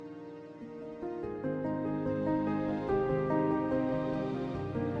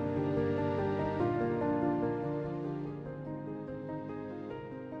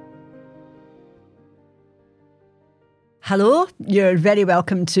Hello, you're very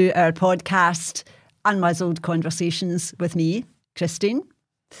welcome to our podcast, Unmuzzled Conversations with me, Christine,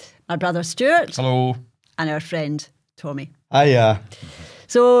 my brother Stuart. Hello. And our friend Tommy. Hiya.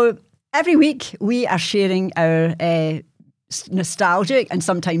 So every week we are sharing our nostalgic and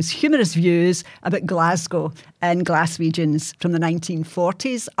sometimes humorous views about Glasgow and Glaswegians from the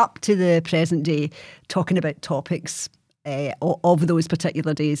 1940s up to the present day, talking about topics of those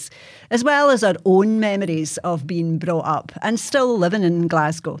particular days, as well as our own memories of being brought up and still living in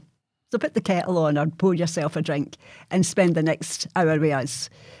Glasgow. So put the kettle on or pour yourself a drink and spend the next hour with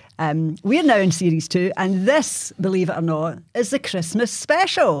us. We're now in Series 2, and this, believe it or not, is the Christmas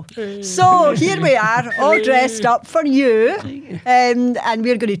special. So here we are, all dressed up for you, and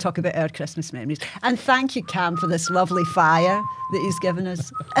we're going to talk about our Christmas memories. And thank you, Cam, for this lovely fire that he's given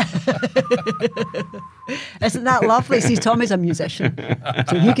us. Isn't that lovely? See, Tommy's a musician,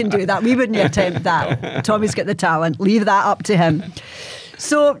 so he can do that. We wouldn't attempt that. Tommy's got the talent. Leave that up to him.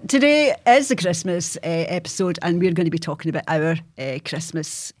 So today is the Christmas episode, and we're going to be talking about our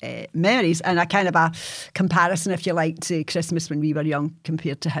Christmas memories and a kind of a comparison, if you like, to Christmas when we were young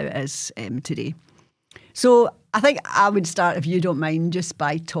compared to how it is today. So I think I would start, if you don't mind, just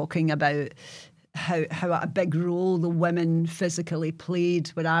by talking about how a big role the women physically played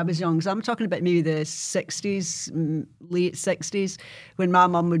when I was young. So I'm talking about maybe the 60s, late 60s, when my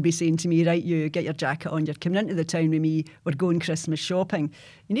mum would be saying to me, right, you get your jacket on, you're coming into the town with me, we're going Christmas shopping.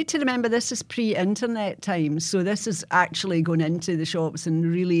 You need to remember this is pre-internet time, so this is actually going into the shops and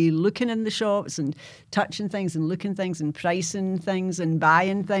really looking in the shops and touching things and looking things and pricing things and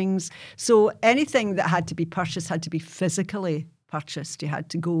buying things. So anything that had to be purchased had to be physically purchased. You had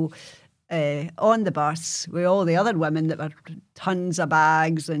to go on the bus with all the other women that were tons of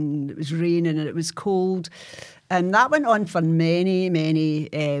bags, and it was raining and it was cold. And that went on for many, many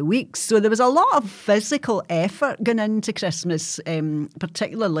weeks. So there was a lot of physical effort going into Christmas,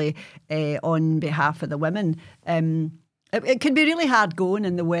 particularly on behalf of the women. It could be really hard going,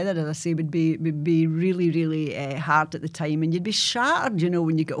 and the weather, as I say, would be really, really hard at the time. And you'd be shattered,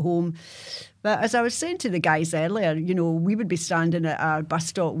 when you get home. But as I was saying to the guys earlier, we would be standing at our bus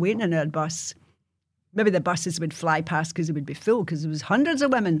stop waiting on our bus. Maybe the buses would fly past because it would be full, because there was hundreds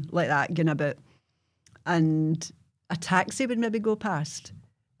of women like that going about. And a taxi would maybe go past.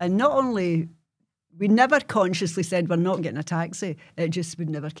 And not only, we never consciously said we're not getting a taxi, it just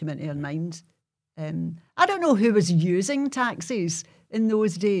would never come into our mind. I don't know who was using taxis in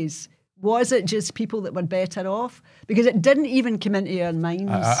those days. Was it just people that were better off? Because it didn't even come into our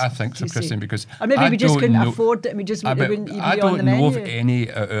minds. I think so, Christine, because or maybe we just couldn't afford it and we just wouldn't even be on the menu. I don't know of any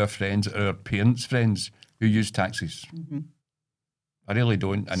of our friends, our parents' friends, who use taxis. Mm-hmm. I really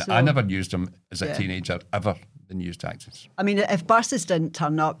don't. And I never used them as a teenager, ever, didn't use taxis. I mean, if buses didn't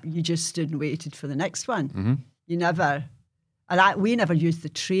turn up, you just stood and waited for the next one. Mm-hmm. You never... And we never used the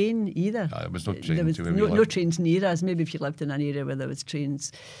train either. There was no train. There was no trains near us. Maybe if you lived in an area where there was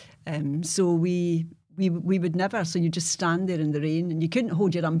trains. So we would never. So you just stand there in the rain, and you couldn't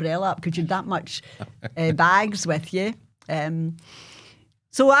hold your umbrella up because you had that much bags with you.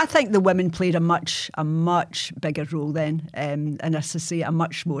 So I think the women played a much bigger role then, and as I say, a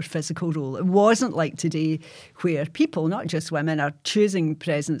much more physical role. It wasn't like today, where people, not just women, are choosing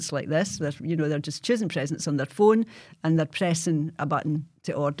presents like this. They're just choosing presents on their phone, and they're pressing a button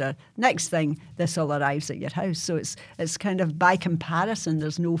to order. Next thing, this all arrives at your house. So it's kind of, by comparison,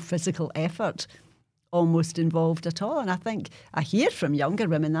 there's no physical effort almost involved at all. And I think I hear from younger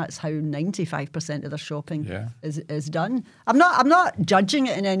women that's how 95% of their shopping is done. I'm not judging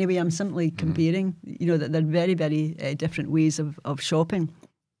it in any way. I'm simply comparing, that they're very, very different ways of shopping.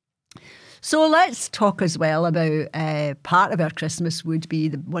 So let's talk as well about part of our Christmas would be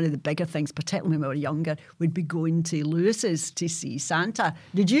one of the bigger things, particularly when we were younger, would be going to Lewis's to see Santa.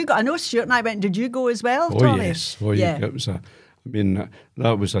 Did you go? I know Stuart and I went. Did you go as well, Tommy? Yes. Yeah. It was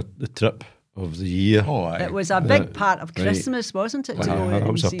that was the trip of the year. It was a big part of Christmas, wasn't it? That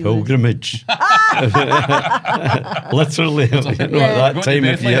was a pilgrimage. Literally, that time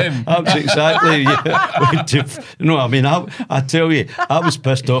of year. That's exactly. I tell you, I was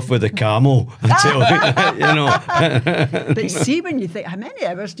pissed off with the camel. But see, when you think, how many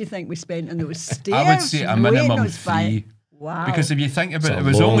hours do you think we spent on those stairs? I would say a minimum 3. Wow. Because if you think about it, it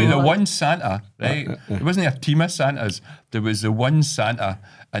was only the one Santa, right? It wasn't a team of Santas. There was the one Santa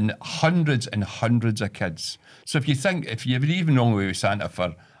and hundreds of kids. So if you were even only with Santa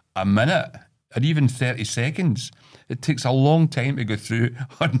for a minute or even 30 seconds, it takes a long time to go through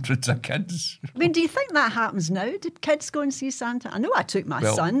hundreds of kids. I mean, do you think that happens now? Do kids go and see Santa? I know I took my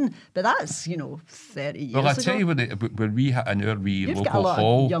son, but that's, 30 years ago. Well, I tell you where we had in our wee You've local got a lot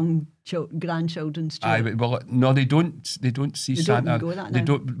hall. of young grandchildren's joke. Well, no, they don't see Santa. Don't go that they now.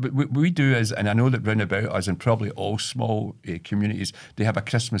 don't. But what we do is, and I know that round about us, and probably all small communities, they have a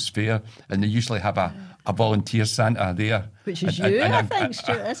Christmas fair, and they usually have a volunteer Santa there. Which is I think,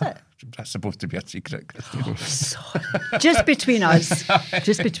 Stuart, is it? That's supposed to be a secret, Christine. Sorry. Just between us.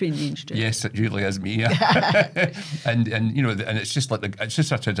 Just between me and Stuart. Yes, it usually is me. and you know, and it's just like it's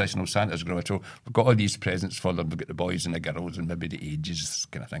just a traditional Santa's grotto. We've got all these presents for them. We've got the boys and the girls and maybe the ages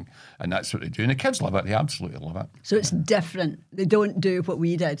kind of thing, and that's what they do. And the kids love it. They absolutely love it. So it's different. They don't do what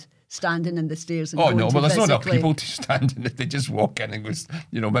we did, standing in the stairs. And Oh no! Well, there's not enough physically. people to stand in it. They just walk in and goes.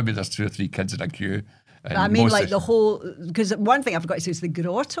 You know, maybe there's 2 or 3 kids in a queue. And I mean, like the whole, because one thing I forgot to say is the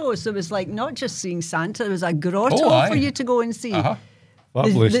grotto. So it was like not just seeing Santa, there was a grotto for you to go and see.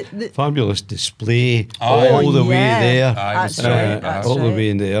 Fabulous display Oh, all the way there. That's right. That's all the right. way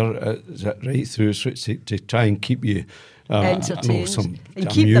in there, right through, so to try and keep you entertained and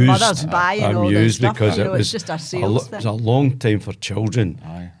keep the mothers buying all this stuff. because You know, it it's was just a sales it was thing. a long time for children.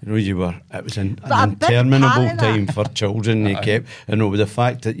 Aye. You know, it was an But a big part interminable of that- time for children. You kept, with the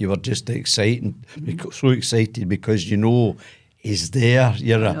fact that you were just so excited because you know he's there.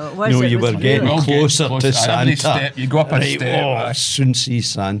 You were getting closer to Every Santa. step, you go up a step. I soon see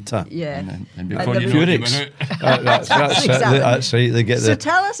Santa. Yeah. And before And you the- know it, Purex. you went out. That's right. They get So the.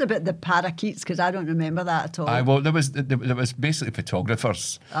 tell us about the parakeets, because I don't remember that at all. Well, there was basically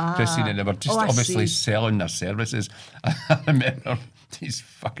photographers, Christine, and they were just I obviously see. selling their services. I remember these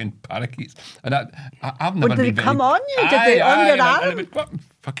fucking parakeets, and I've never did been they come very- on you? Did they on your and arm? it would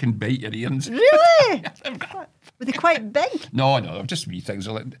fucking bite your ears. Really? Were they quite big? No, they're just wee things.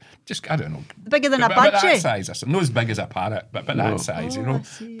 They're like, just I don't know. Bigger than a About that budgie? size, or something. Not as big as a parrot, but that size, you Oh, know. I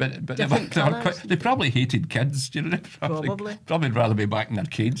see. But they, Different were colours. they probably hated kids, you know. Probably. Probably rather be back in their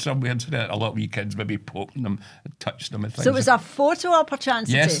cage somewhere. So that a lot of wee kids maybe poking them, and touching them, and things. So it was a photo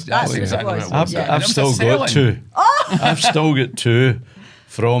opportunity. Yes, that's what exactly it was. what it was. Yeah. I've And still it was got selling. 2. I've still got 2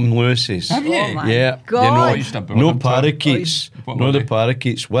 from Lewis's. Have you? Oh my Yeah, God. I used to brought no them to- parakeets, What no were the they?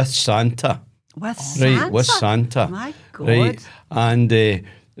 parakeets with Santa. With Santa? Right, with Santa. My God. Right, and I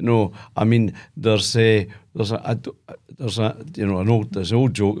mean, there's an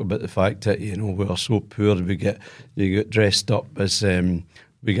old joke about the fact that we are so poor you get dressed up as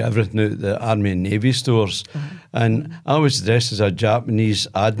we get everything out of the Army and Navy stores, and I was dressed as a Japanese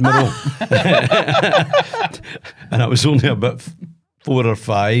admiral, and I was only about 4 or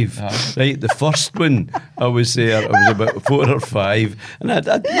 5. Right, the first one I was there, I was about 4 or 5, and I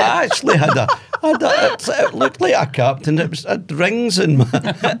actually had it looked like a captain. It had rings in my,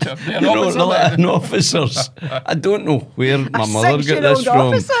 an officers. I don't know where my mother got this 6-year-old from.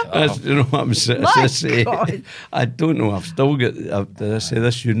 officer? You know what I'm saying? My God. I don't know. I've still got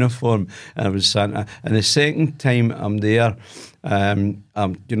this uniform, and I was Santa. And the second time I'm there, I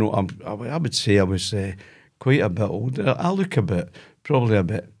would say I was quite a bit older. I look probably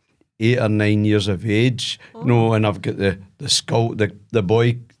about 8 or 9 years of age, and I've got the skull,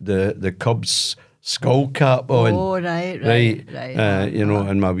 the Cubs skull cap on. Oh, right.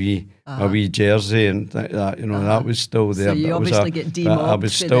 And my wee jersey and that, that was still there. So you but obviously get demobbed I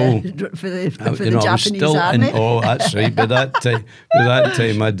was still for the I was Japanese still army. that's right. By that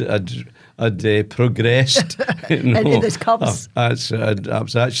time, I'd progressed Into the Cubs. I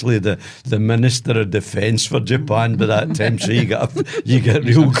was actually the Minister of Defence for Japan by that time. So you get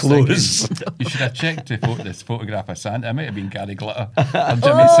real close. You should have checked this photograph of Santa. It might have been Gary Glitter or Jimmy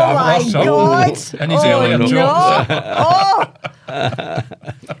Oh Savile my or something. God! In his earlier no! jobs.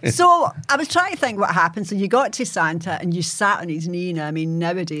 So I was trying to think what happened. So you got to Santa and you sat on his knee. Now, I mean,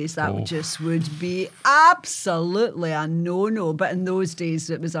 nowadays that would be absolutely a no-no. But in those days,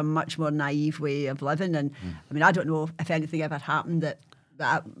 it was a much more naive way of living. And I mean, I don't know if anything ever happened that.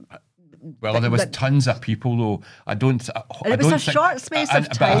 Well, there was tons of people, though. It was a short space of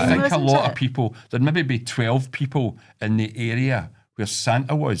But I time, think a wasn't lot it? of people, there'd maybe be 12 people in the area where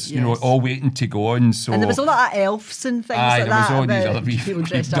Santa was, Yes. all waiting to go on. So And there was a lot of elves and things like there that. was all these about other wee people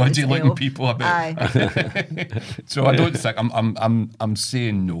dressed up as dodgy looking elf. people about. Aye. So I don't think I'm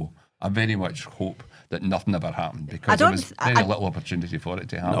saying no. I very much hope that nothing ever happened because there was very little opportunity for it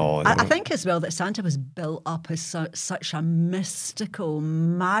to happen. I think as well that Santa was built up as such a mystical,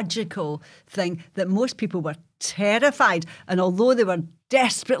 magical thing that most people were terrified. And although they were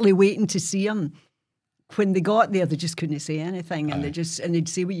desperately waiting to see him, when they got there, they just couldn't say anything, and they'd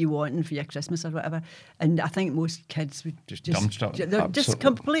say what you want for your Christmas or whatever. And I think most kids would just dumbstruck. They're just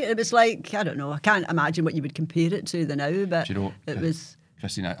completely. It was like, I don't know. I can't imagine what you would compare it to now, but Do you know, it was.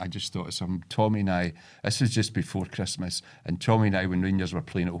 Christine, I just thought of something. Tommy and I, this was just before Christmas, and Tommy and I, when Rangers were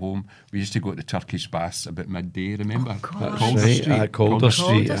playing at home, we used to go to the Turkish baths about midday, remember? Calder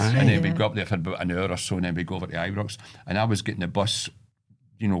Street. And then we'd go up there for about an hour or so, and then we'd go over to Ibrox. And I was getting the bus,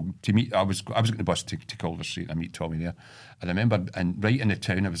 to meet, I was getting the bus to Calder Street, and I meet Tommy there. And I remember, and right in the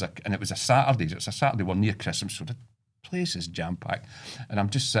town, it was a Saturday, we're near Christmas, so the place is jam-packed. And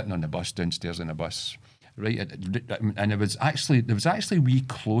I'm just sitting on the bus, downstairs in the bus, and there was actually wee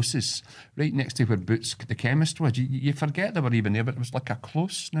closes right next to where Boots the chemist was. You forget they were even there, but it was like a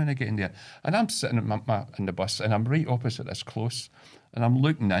close now and again there. And I'm sitting in the bus, and I'm right opposite this close, and I'm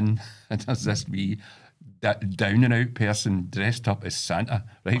looking in, and there's this wee down and out person dressed up as Santa,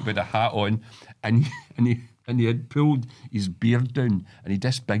 right, with a hat on, and he had pulled his beard down, and he had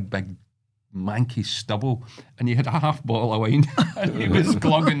this big manky stubble, and he had a half bottle of wine and he was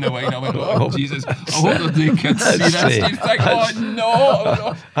glugging the wine. I went, oh Jesus, I hope the kids see this. You think, oh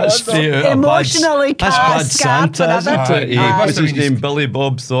no, that's emotionally that's bad Santa, isn't it? What's his name? Billy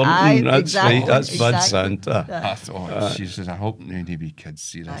Bob Thornton. That's right, that's bad Santa. I thought, Jesus, I hope none of the kids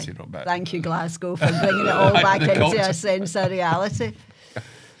see this. Thank you, Glasgow, for bringing it all back into a sense of reality.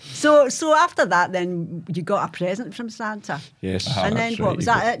 So after that, then you got a present from Santa. Yes. And then what was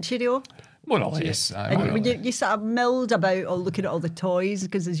that? It, Cheerio? More or less. And you sort of milled about or looking at all the toys,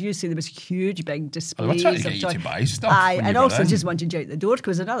 because as you say, there was huge big displays. Well, we're trying to get you to buy stuff. And also just wanted you out the door,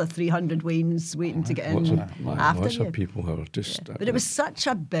 because another 300 wains waiting to get in after lots you. of people who were just... But it was such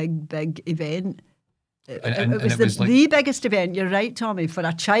a big event. And it was the biggest event, you're right, Tommy, for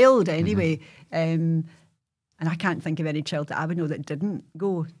a child anyway. Mm-hmm. And I can't think of any child that I would know that didn't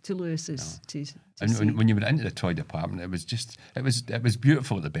go to Lewis's to see. When you went into the toy department, it was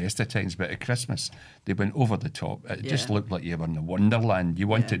beautiful at the best of times, but at Christmas they went over the top. It just looked like you were in the Wonderland. You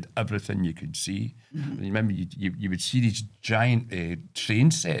wanted everything you could see. Mm-hmm. You remember you would see these giant train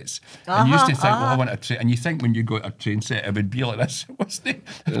sets, and you used to think, I want a train. And you think when you got a train set, it would be like this, wasn't it?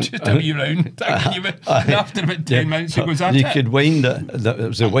 Just a wee round. And after about 10 minutes, it goes. You could wind it. It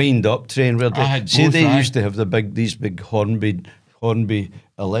was a wind-up train where they used to have these big Hornby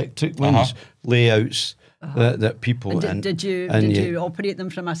electric ones, layouts that people... And did you operate them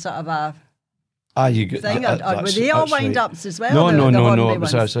from a sort of a thing? Or were they all wind-ups as well? No. It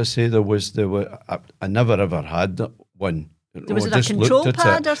was, as I say, I never ever had one. Was it a control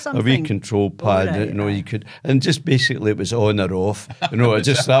pad or something? A wee control pad, right. You could, and just basically it was on or off.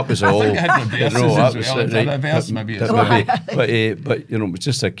 That was all. But it was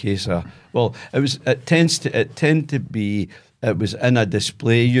just a case of, it tended to be, it was in a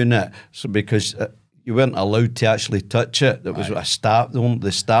display unit, so because you weren't allowed to actually touch it. There was a staff.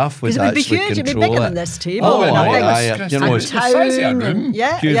 The staff would actually control it. It'd be bigger than this table.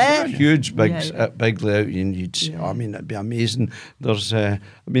 Huge, big layout. It'd be amazing. There's, Rod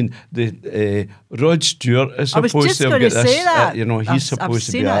Stewart is supposed to get this. He's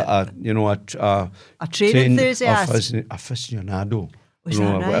supposed to be a train enthusiast, aficionado.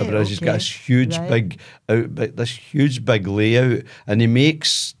 Whatever it is, he's got this huge big layout, and he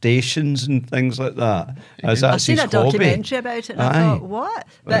makes stations and things like that. I've seen a documentary about it, and I thought, what?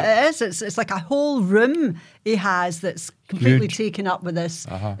 But it is. It's like a whole room he has that's completely taken up with this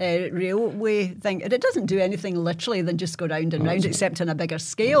railway thing, and it doesn't do anything literally than just go round and round, except on a bigger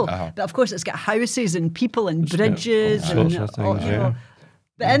scale. But of course, it's got houses and people and bridges and sorts of things.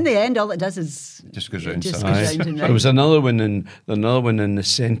 But in the end, all it does is just goes round. And round. There was another one in the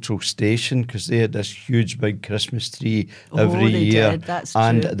central station, because they had this huge big Christmas tree every year,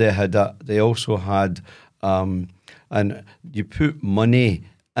 and true. They also had, and you put money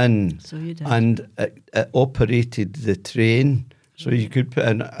in, and it operated the train, so you could put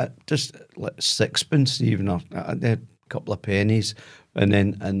in just like sixpence even, or a couple of pennies, and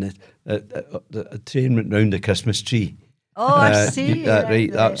then the train went round the Christmas tree. Oh, I see. Right.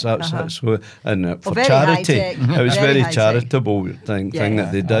 That's so. And for charity, it was very charitable thing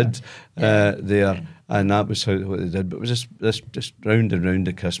that they did there, and that was what they did. But it was just round and round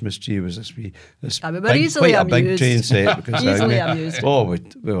the Christmas tree was this big, a big train set. Because easily amused. Oh,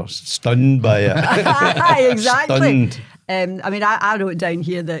 we were stunned by it. Exactly. Stunned. I wrote down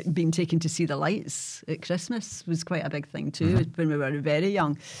here that being taken to see the lights at Christmas was quite a big thing too, when we were very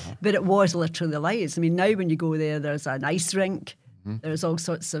young. But it was literally the lights. Now when you go there, there's an ice rink. There's all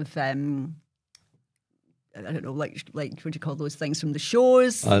sorts of, I don't know, like what do you call those things from the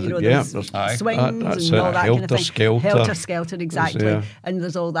shows? Those swings and all that kind of thing. Helter Skelter, exactly. And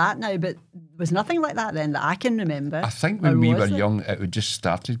there's all that now. But was nothing like that then that I can remember. I think when we were young, it had just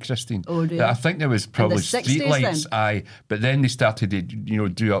started, Christine. Oh, dear. I think there was probably the street 60s lights, then? aye. But then they started to,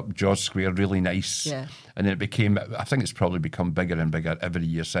 do up George Square really nice. Yeah. And then it became, I think it's probably become bigger and bigger every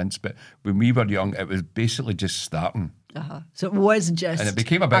year since. But when we were young, it was basically just starting. So it was just, and it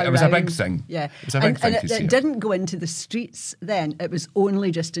became it was a big thing. Yeah, it was a big thing. And it didn't go into the streets then. It was only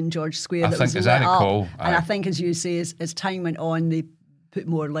just in George Square. I think, as I recall, and I think, as you say, as time went on, they put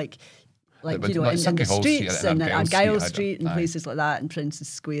more like in the streets and Argyle Street and places like that, and Princess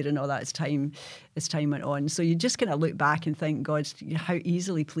Square and all that. As time went on, so you just kind of look back and think, God, how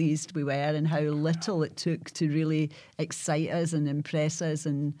easily pleased we were, and how little it took to really excite us and impress us,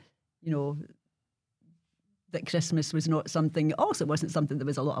 and that Christmas was not something. Also, it wasn't something there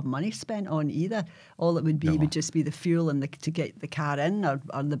was a lot of money spent on either. All it would be would just be the fuel and to get the car in or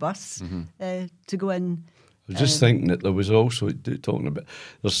the bus to go in. I was just thinking that there was also talking about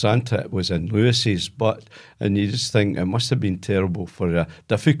the Santa was in Lewis's, and you just think it must have been terrible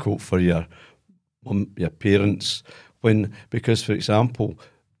difficult for your parents because, for example,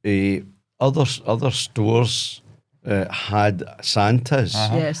 other stores had Santas,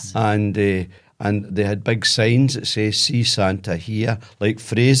 yes, and they had big signs that say "See Santa here," like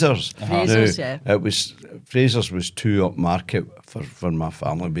Fraser's. Fraser's, now, Fraser's was too upmarket for my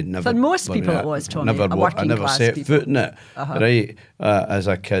family. We'd never. For most people, it was, Tommy. I never set foot in it. Right, as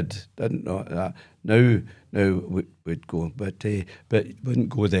a kid, didn't know that. Now we'd go, but wouldn't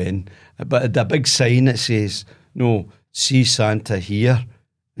go then. But the big sign that says "No, see Santa here,"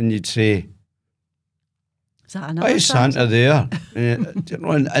 and you'd say, why is Santa there? And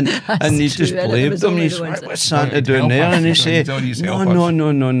he just believed them. He's what's Santa doing there? And he say,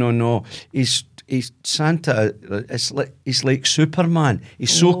 no. He's Santa. He's like Superman.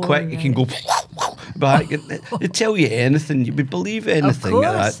 He's so quick he can go back. They tell you anything. You would believe anything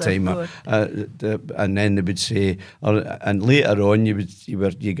at that time. And then they would say, and later on you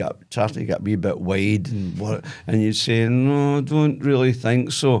started to get a wee bit wide and you'd say, no, I don't really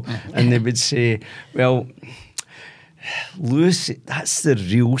think so. And they would say, well, Lewis, that's the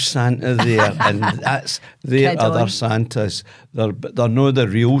real Santa there, and that's their other Santas. They're not the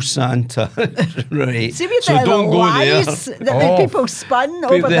real Santa, right? See, so don't go there. That people spun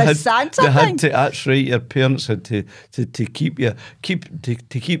over the Santa thing. That's right. Your parents had to keep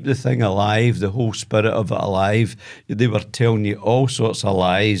the thing alive, the whole spirit of it alive. They were telling you all sorts of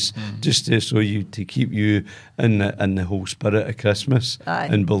lies just to keep you in the whole spirit of Christmas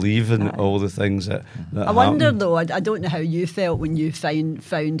and believe in all the things that I wonder though. I don't know how you felt when you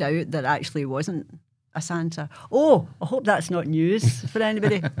found out that actually wasn't a Santa. Oh, I hope that's not news for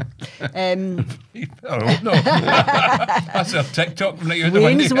anybody. I don't know. That's our TikTok from right out the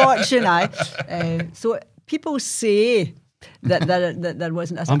window. Wayne's watching, so people say that there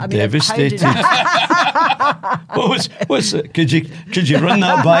wasn't a Santa. I'm devastated. What's it? Could you run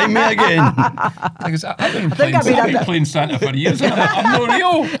that by me again? I've been playing Santa for years. I'm not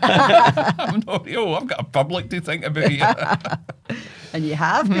real. I'm not real. I've got a public to think about here. And you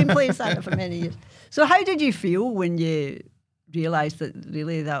have been playing Santa for many years. So how did you feel when you realised that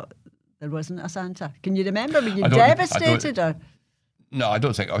really that there wasn't a Santa? Can you remember? Were you devastated or? No, I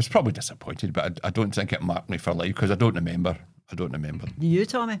don't think. I was probably disappointed, but I don't think it marked me for life because I don't remember. You,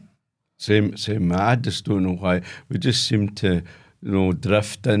 Tommy? Same. I just don't know why. We just seem to,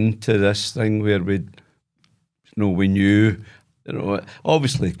 drift into this thing where we knew.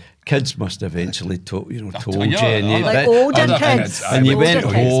 Obviously, kids must eventually told you, like older kids, and you went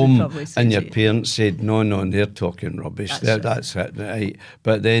home, and your parents said, "No, they're talking rubbish. That's it, right?"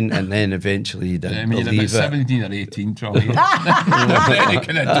 But then eventually you didn't believe it. 17 or 18, Charlie. Then it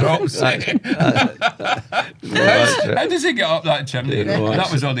kind of drops. How does he get up that chimney?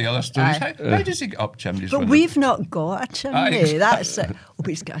 That was all the other stories. How does he get up chimneys? But we've not got a chimney. That's it. Oh, but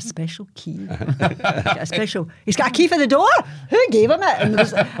he's got a special key. He's got a key for the door. Who gave him it?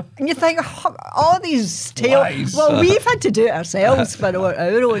 And you think, all these tales. Well, we've had to do it ourselves for our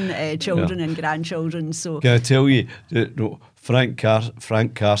own children and grandchildren. So can I tell you, Frank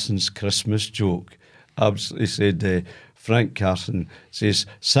Carson's Christmas joke absolutely said, Frank Carson says,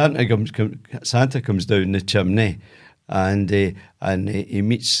 Santa comes down the chimney and he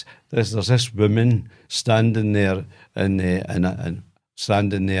meets, there's this woman standing there and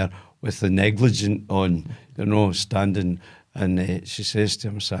standing there with the negligent on, standing. And she says to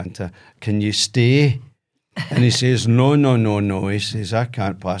him, Santa, can you stay? And he says, no. He says, I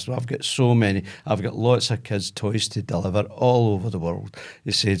can't pass. I've got lots of kids' toys to deliver all over the world.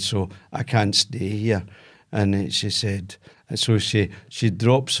 He said, so I can't stay here. And she said, and so she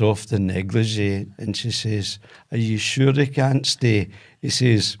drops off the negligee and she says, are you sure he can't stay? He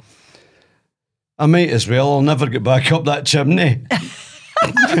says, I might as well. I'll never get back up that chimney.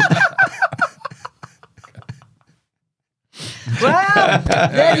 Well,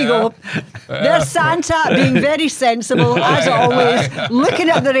 there you go. There's Santa being very sensible, as always, looking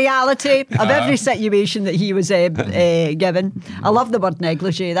at the reality of every situation that he was given. I love the word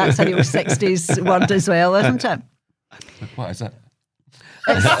negligee. That's a real 60s word as well, isn't it? What is it?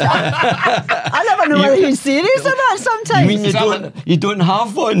 I never know whether you're serious or not sometimes. You mean you don't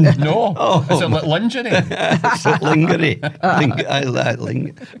have one? No. Oh. Is it like lingerie? It's like lingerie. I like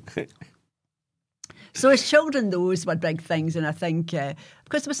lingerie. So as children, those were big things, and I think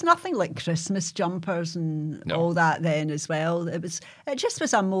because there was nothing like Christmas jumpers and all that then as well. It just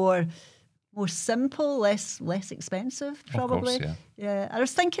was a more simple, less expensive, probably. Of course, yeah. I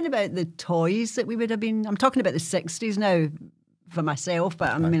was thinking about the toys that we would have been. I'm talking about the 60s now for myself, but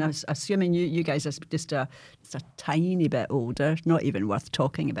I mean, I was assuming you guys are just a tiny bit older, not even worth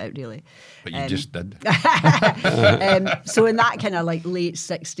talking about, really. But you just did. So in that kind of like late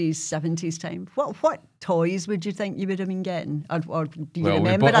 60s, 70s time, what toys would you think you would have been getting? Or do you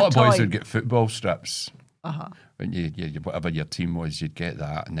remember a lot of toy? boys would get football strips. Uh-huh. When you whatever your team was, you'd get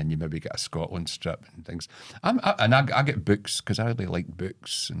that, and then you maybe get a Scotland strip and things. I get books because I really like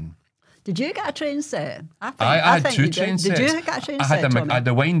books. And did you get a train set? I had two train sets. Did you get a train set? I had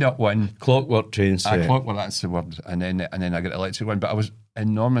the wind up one, clockwork train set. Clockwork, that's the word, and then I got an electric one. But I was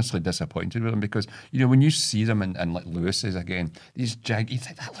enormously disappointed with them because when you see them in like Lewis's again, these you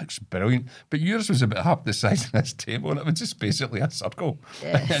think that looks brilliant, but yours was about half the size of this table, and it was just basically a circle.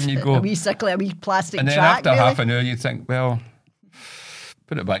 Yes. And you go a wee plastic and then track, after really? half an hour, you think, well,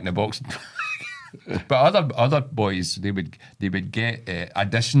 put it back in the box. But other boys, they would get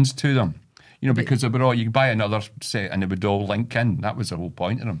additions to them. Because they were all, you could buy another set and they would all link in. That was the whole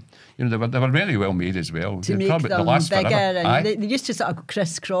point of them. They were really well made as well. To make them bigger, and they used to sort of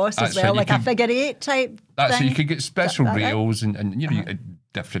crisscross as well, like a figure eight type thing. So you could get special rails and you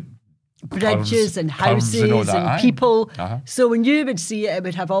different bridges and houses and people. So when you would see it, it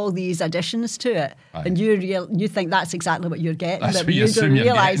would have all these additions to it, and you think that's exactly what you're getting. That's but what you don't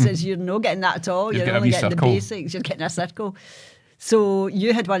realise getting. is you're not getting that at all. You're only getting the basics. You're getting a circle. So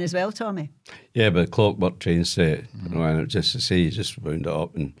you had one as well, Tommy? Yeah, but a clockwork train set, and just to say, you just wound it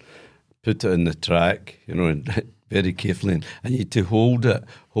up and put it in the track, and very carefully, and you had to hold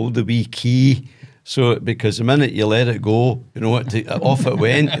the wee key. So, because the minute you let it go, off it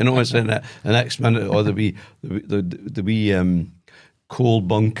went. It's in the next minute, or the wee coal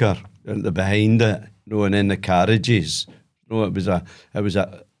bunker behind it, and then the carriages. It was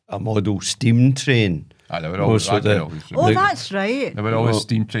a model steam train. They were always, that's right. There were always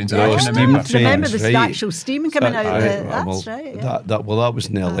steam trains. Remember the actual steam coming out of it. That's right. Yeah. That was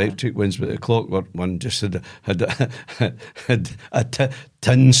in the electric ones, but the clockwork one just had a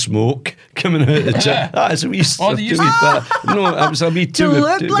tin smoke coming out of the chimney. That's a wee it was a wee tube.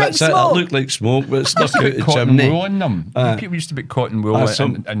 It looked like smoke, but it stuck out the chimney. Wool in them. People used to put cotton wool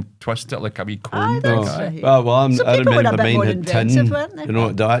and twist it like a wee cone. That's right. I remember mine had tin.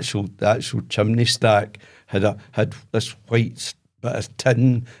 The actual chimney stack had this white bit of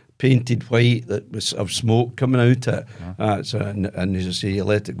tin painted white that was of smoke coming out of it. And as I say, you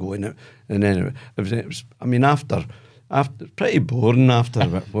let it go in it, and then it was. I mean, after pretty boring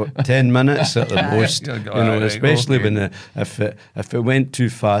after 10 minutes at the most, especially when if it went too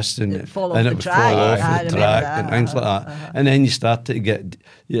fast and it would fall off the track and things like that. And then you started to get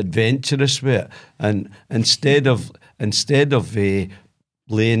adventurous with it, and instead of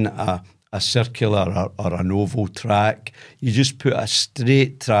laying a circular or an oval track, you just put a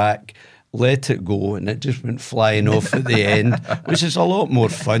straight track, let it go, and it just went flying off at the end, which is a lot more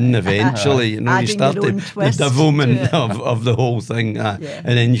fun eventually. You start the devilment of the whole thing, and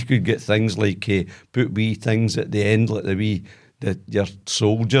then you could get things like put wee things at the end, like your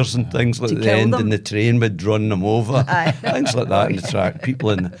soldiers and things like at the end, and the train would run them over, things like that in the track.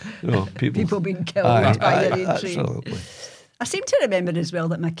 People being killed by your own train. Absolutely. I seem to remember as well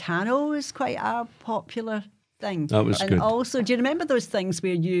that Meccano was quite a popular thing. That was good. And also, do you remember those things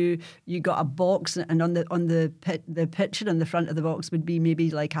where you got a box and on the picture on the front of the box would be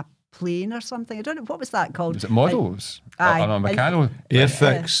maybe like a plane or something? I don't know, what was that called? Was it models? Meccano?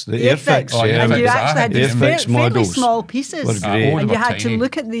 Airfix. The Airfix. And you actually had these fairly small pieces, and you had tiny. to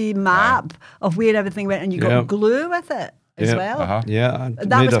look at the map of where everything went, and you got glue with it. As well.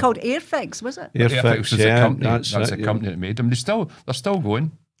 That was called Airfix, was it? Airfix was a company. That's a company that made them. They're still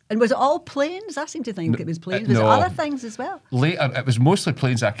going. And was it all planes? I seem to think it was planes. Was no. it other things as well? Later, it was mostly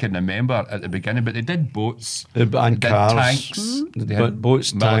planes I can remember at the beginning, but they did boats. And did cars. Tanks. They had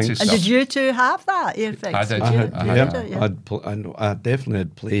boats, military tanks. And stuff. did you two have that airfix? I did. I definitely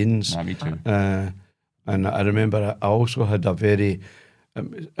had planes. Me too. And I remember I also had a very,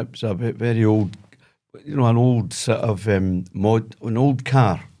 it was a very old, an old sort of an old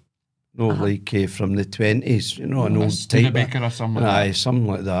car. Like from the 20s, an old Studebaker or something like that. Something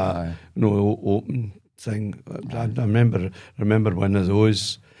like that. Open thing. I remember one of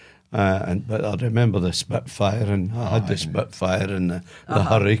those. But I remember the Spitfire, and I had the Spitfire and the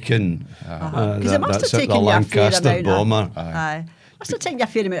Hurricane. Because it must have taken the you a fair Lancaster amount bomber. Aye. Must have taken you a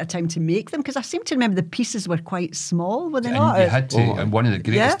fair amount of time to make them, because I seem to remember the pieces were quite small, were they And not? you had to, and one of the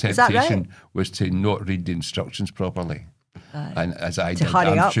greatest is that temptation right? was to not read the instructions properly. And as I To did, hurry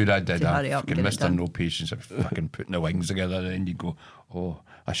I'm up. sure I did. To I hurry up and fucking get it missed done. no patience of fucking putting the wings together, and then you go, oh,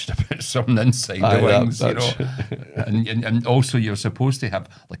 I should have put something inside the wings, and also you're supposed to have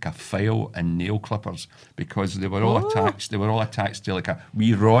like a file and nail clippers, because they were all attached. They were all attached to like a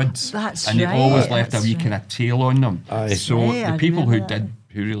wee rods, That's and they right, always left a that's wee right. kind of tail on them. So Right, the I people who remember that.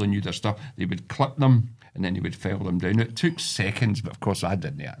 who really knew their stuff, they would clip them and then they would file them down. It took seconds, but of course I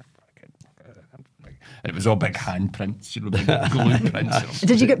didn't. And it was all big handprints, big glue prints.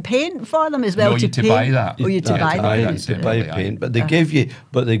 Did you get paint for them as well? No, you had to buy that. Oh, you had to buy buy the that paint. separately. Buy paint, but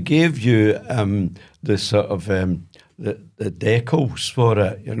they gave you the sort of the decals for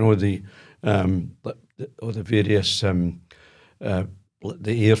it. All the various the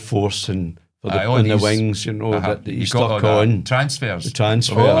Air Force and for the wings, that you stuck on transfers. The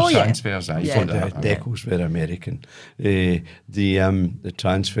transfers. Oh, yeah. Transfers. The decals were American. The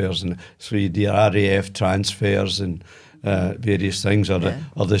transfers, and so you do RAF transfers and various things, or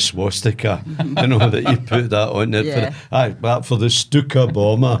the swastika, that you put that on it for the Stuka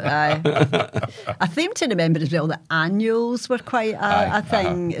bomber. I seem to remember as well that annuals were quite a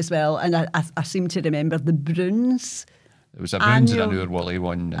thing as well, and I seem to remember the Bruins. There was a Bruins and an Urwally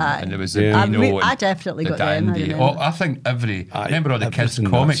one, and there was the Beano. I definitely got Dandy. them. I think remember all the kids'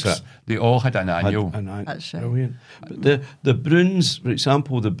 comics, they all had an annual. That's right. Brilliant. But the Bruins, for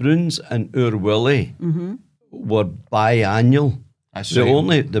example, the Bruins and Urwally were biannual.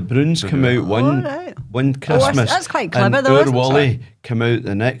 The Bruins come out one Christmas. That's quite clever, and though, isn't it? Urwally come out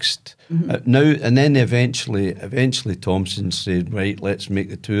the next. Now and then eventually Thompson said, right, let's make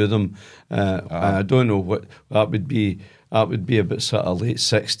the two of them. I don't know what that would be. That would be about sort of late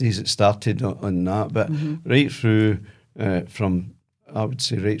 60s. It started on that, but right through from, I would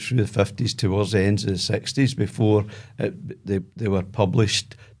say, right through the 50s towards the ends of the 60s before they were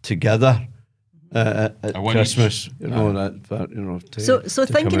published together. At Christmas, So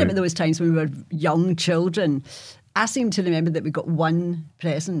thinking about those times when we were young children, I seem to remember that we got one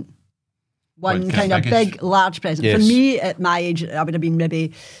present, one kind of big, large present. Yes. For me, at my age, I would have been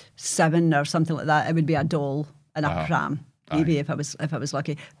maybe 7 or something like that. It would be a doll and a pram, maybe if I was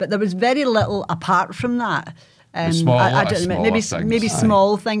lucky. But there was very little apart from that. I don't know, maybe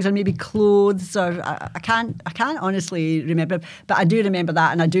small things, or maybe clothes, or I can't honestly remember, but I do remember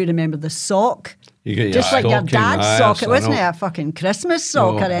that, and I do remember the sock. Just like your dad's sock. It wasn't a fucking Christmas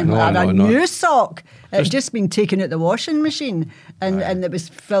sock or anything like that. A new sock. It had just been taken out the washing machine, and it was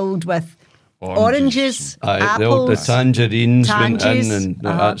filled with oranges, apples, the tangerines went in, and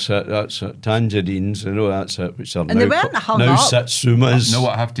that's it. Tangerines, that's it. Which are and they weren't hung now up. satsumas. No,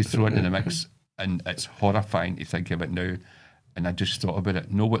 I have to throw it in the mix, and it's horrifying to think of it now. And I just thought about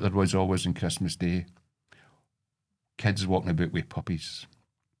it. Know what there was always on Christmas Day? Kids walking about with puppies.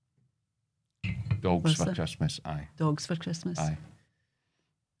 Dogs for Christmas, aye. Dogs for Christmas. Aye.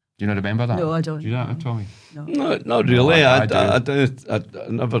 Do you not remember that? No, I don't. Do you know that, Tommy? No, not really. I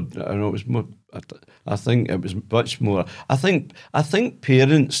never. I know it was more. I think it was much more. I think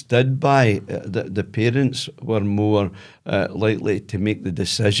parents did buy. The parents were more likely to make the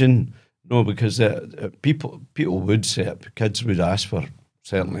decision. No, because people would say it. Kids would ask for.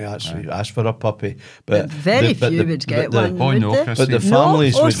 Certainly, actually, ask for a puppy, but very few would get one. Would they? But the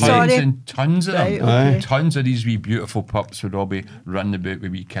families would tons and tons of them. Okay. Tons of these wee beautiful pups would all be running about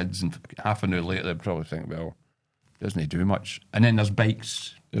with wee kids, and half an hour later they'd probably think, well, doesn't he do much? And then there's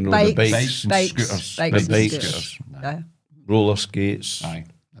bikes, the bikes and scooters, bikes. Roller skates. Aye,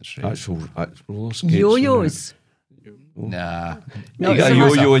 that's right. Actual roller skates. Yo-yos. Nah, You got a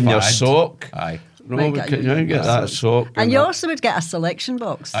yo-yo in your sock. Aye. No, you get that sock. And you also would get a selection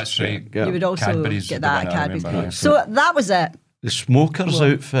box. That's right. Yeah. You would also Cadbury's get the that one at I Cadbury's. remember, So that was it. The smoker's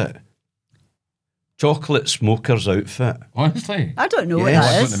outfit. Chocolate smoker's outfit. Honestly, I don't know what Yes.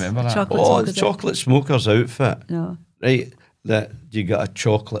 that I is. don't remember that. Chocolate Oh, smoker's the chocolate smoker's outfit. No. Right. that you got a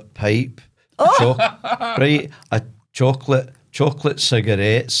chocolate pipe, right? A chocolate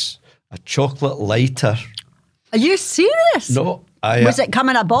cigarettes, a chocolate lighter. Are you serious? No, was it come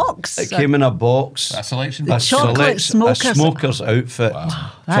in a box? It came in a box. A selection The box. chocolate A smoker's outfit.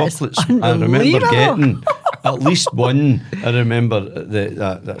 Wow. That is Chocolates. I remember unbelievable. getting at least one. I remember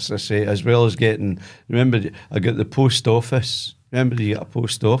that's I say, as well as getting. Remember, I got the post office. Remember, you got a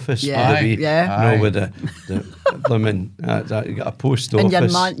post office. Yeah, with the yeah. with the blooming. You got a post And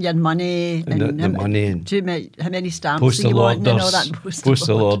office. your money. And the money and how many stamps postal do you want? And all orders, that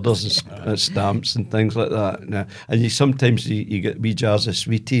postal orders and stamps and things like that. And you sometimes you get wee jars of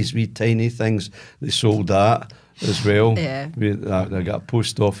sweeties, wee tiny things. They sold that as well. Yeah. I got a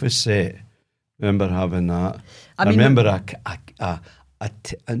post office set. Remember having that. I mean, remember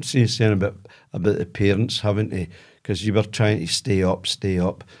I'm saying about the parents having to, because you were trying to stay up.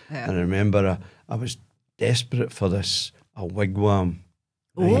 Yeah. And I remember I was desperate for a wigwam.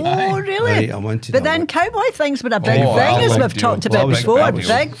 Oh, really? Right, I wanted but then cowboy things were a big Oh, thing, I as loved we've the talked old about big before. baddies.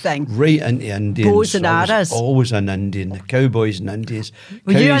 Big thing. Right into Indians. Bows and I was arrows. always an Indian. The cowboys and Indians.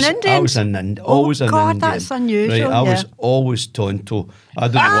 Were you an Cows, Indian? I was always an God, Indian. that's unusual, Right, I was yeah. always Tonto. I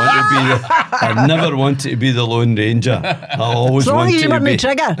didn't want to be I never wanted to be the Lone Ranger. I always As long as wanted you to weren't be. the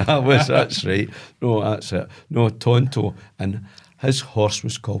trigger. That's right. No, that's it. No, Tonto. And his horse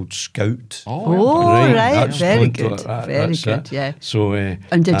was called Scout. Oh, right. that's Very Tonto. good. Very That's good, it. yeah. So,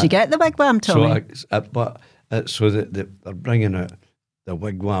 And did you get the wigwam, Tommy? So they're bringing out the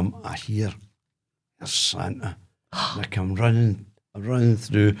wigwam. I hear there's Santa. And I come running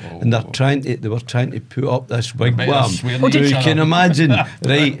through, and they were trying to put up this wigwam. swearing at You each can other. imagine,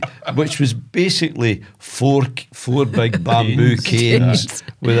 right? Which was basically four big bamboo canes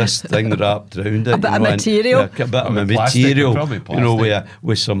with this thing wrapped around it. A bit of material. A bit of Probably material, plastic.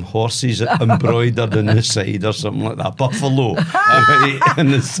 with some horses embroidered in the side or something like that. Buffalo, right,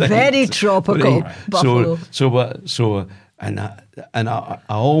 in the side. Very tropical buffalo. And I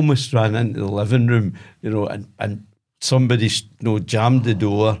almost ran into the living room, and somebody jammed the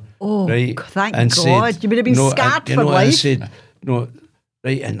door. Oh, right, thank and God. said, You would have been scarred for life. And said,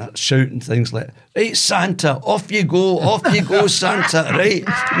 right, and shouting things like, right, Santa, off you go, Santa, right?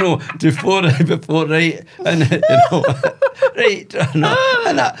 Before, right, and right,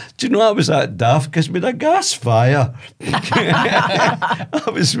 do you know I was that daft because we had a gas fire. I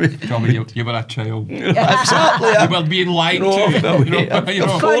was, Tommy, you were a child. exactly. You were being lied to.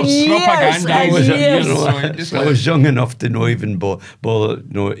 For years propaganda. and years. I was young enough to not even bother,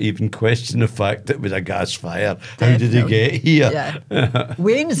 even question the fact that it was a gas fire. How did it get here? Yeah.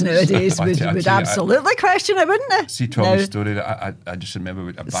 Waynes nowadays would absolutely question it, wouldn't they? See Tommy's story. I just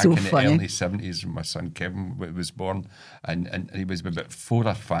remember back So in the funny. early 70s when my son Kevin was born, and he was about 4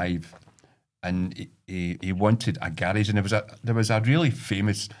 or 5, and he wanted a garage, and there was a really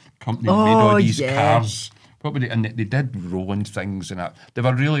famous company that made all these cars. Probably, and they did rolling things and that. They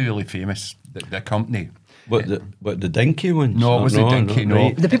were really, really famous. The company. What the dinky ones? No, it wasn't dinky. No,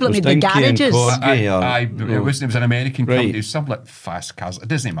 right. The people that It was made the Dinky and garages. Corgi, it wasn't. It was an American Right. company. It was something like fast cars. It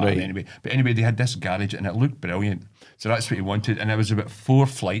doesn't matter Right. anyway. But anyway, they had this garage and it looked brilliant. So that's what he wanted. And there was about 4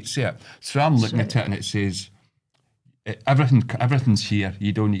 flights of it. So I'm looking at it and it says, everything's here.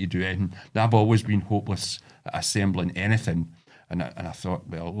 You don't need to do anything. And I've always been hopeless at assembling anything. And I thought,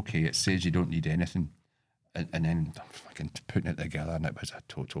 well, okay, it says you don't need anything. And then fucking putting it together, and it was a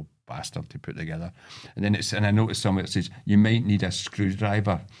total bastard to put together. And then and I noticed somewhere it says you might need a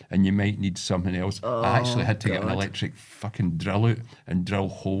screwdriver and you might need something else. I actually had to get an electric fucking drill out and drill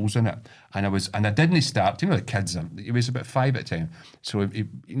holes in it. And I didn't start. The kids. He was about 5 at the time, so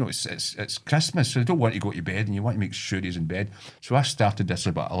it's Christmas, so they don't want to go to bed, and you want to make sure he's in bed. So I started this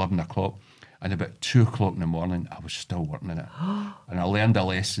about 11 o'clock. And about 2 o'clock in the morning, I was still working on it. And I learned a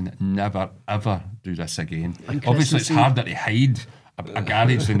lesson, never, ever do this again. Obviously, it's harder to hide a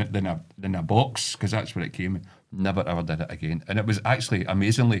garage than a box, because that's where it came in. Never, ever did it again. And it was actually,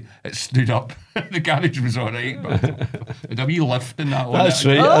 amazingly, it stood up. The garage was all right, but it had a wee lift in that one. That's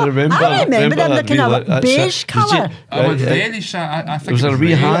right, I remember. I remember them that looking wee a beige colour. I was very shy. I think There was it a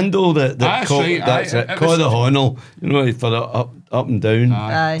wee red. handle that That's caught, right, that's it, caught the handle, for the up and down.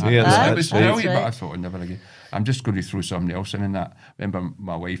 Aye. Yeah, Aye. It was that's right. brilliant, but right. I thought never again. I'm just going to throw something else in that. Remember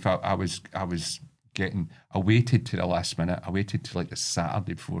my wife, I waited to the last minute. I waited till like the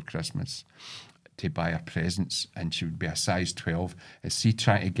Saturday before Christmas to buy her presents, and she would be a size 12. And see,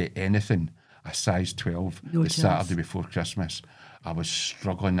 trying to get anything a size 12 No the chance. Saturday before Christmas, I was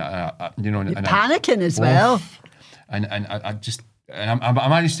struggling. You're panicking as well. And I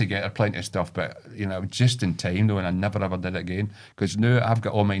managed to get her plenty of stuff, but just in time though, and I never ever did it again, because now I've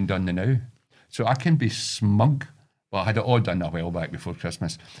got all mine done now, so I can be smug Well, I had it all done a while back before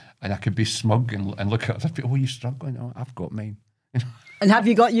Christmas, and I could be smug and look at other people. Oh, you're struggling? Oh, I've got mine. And have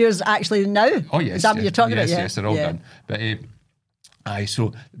you got yours actually now? Oh, yes. Is that what you're talking about? Yes, they're all done. But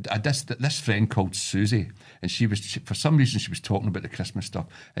so this friend called Susie, and for some reason she was talking about the Christmas stuff,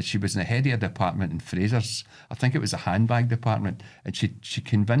 and she was in the head of a department in Fraser's. I think it was the handbag department, and she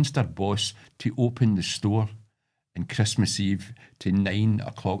convinced her boss to open the store on Christmas Eve to 9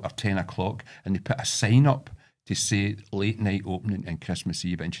 o'clock or 10 o'clock, and they put a sign up to say late night opening on Christmas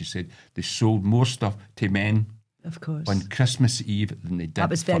Eve, and she said they sold more stuff to men, of course, on Christmas Eve than they did. That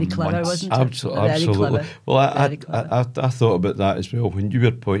was very clever, months. wasn't it? Absolutely. Well, I thought about that as well when you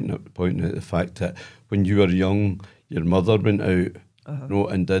were pointing out the fact that when you were young, your mother went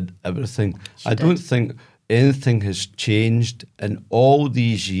out and did everything. I don't think anything has changed in all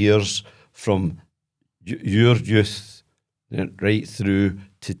these years from your youth right through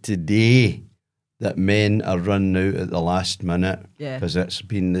to today, that men are running out at the last minute because it's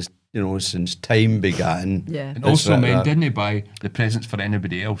been this, since time began. Yeah. And also men didn't buy the presents for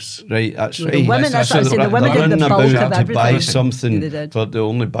anybody else. Right, that's right. The women, that's what I say, the women did the bulk of everything. To buy something, they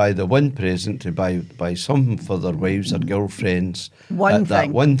only buy the one present, to buy something for their wives or girlfriends. That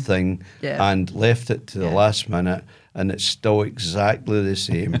one thing, and left it to the last minute, and it's still exactly the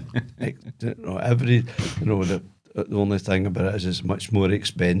same. The only thing about it is it's much more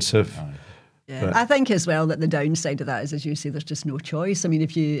expensive. Yeah. I think as well that the downside of that is, as you say, there's just no choice. I mean,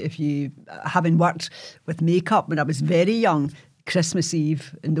 if you having worked with makeup when I was very young, Christmas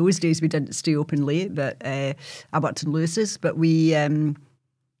Eve, in those days we didn't stay open late, but I worked in Lewis's, but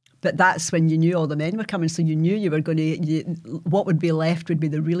but that's when you knew all the men were coming, so you knew you were going to, what would be left would be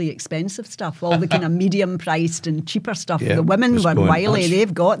the really expensive stuff, all the kind of medium priced and cheaper stuff. The women were wily,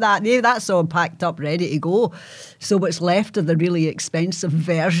 they've got that, that's all packed up, ready to go. So what's left are the really expensive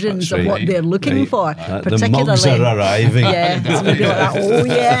versions of what they're looking for. The mugs are arriving. Yeah, so they'd be like, oh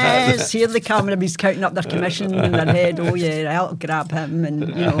yes, here they come, and he's counting up their commission in their head, oh yeah, I'll grab him,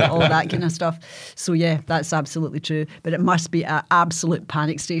 and all that kind of stuff. So yeah, that's absolutely true. But it must be an absolute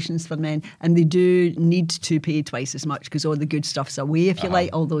panic station for men, and they do need to pay twice as much because all the good stuff's away, if you like.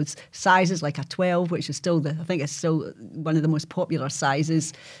 All those sizes, like a 12, which is still I think it's still one of the most popular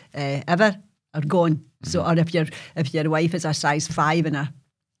sizes ever, are gone. So, or if your wife is a size 5 in a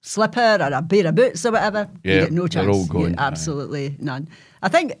slipper or a pair of boots or whatever, you get no chance. They're all gone. Absolutely none. I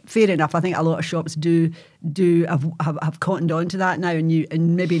think, fair enough, I think a lot of shops do have cottoned on to that now,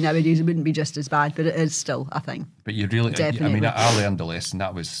 and maybe nowadays it wouldn't be just as bad, but it is still a thing. But you really, definitely. I mean, I learned a lesson.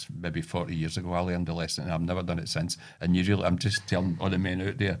 That was maybe 40 years ago. I learned a lesson, and I've never done it since. And I'm just telling all the men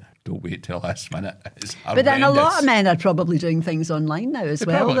out there, don't wait till last minute. It's horrendous. But then a lot of men are probably doing things online now as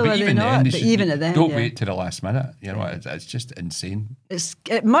well, though, are they not? But even at then, don't wait till the last minute. It's just insane.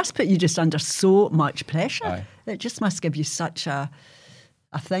 It must put you just under so much pressure. Aye. It just must give you such a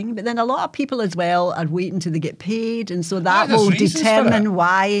thing. But then a lot of people as well are waiting till they get paid, and so that will determine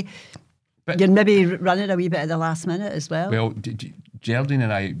why you're maybe running a wee bit at the last minute as well. Well, Geraldine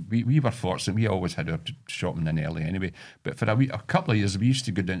and I, we were fortunate. We always had our shopping in early anyway. But for a couple of years, we used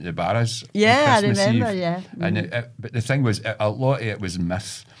to go down to the Barras. Yeah, I remember. Eve. Yeah, and but the thing was, a lot of it was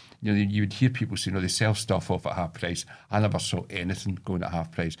myth. You would hear people say, they sell stuff off at half price. I never saw anything going at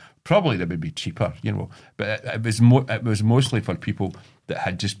half price. Probably they would be cheaper, But it was mostly for people that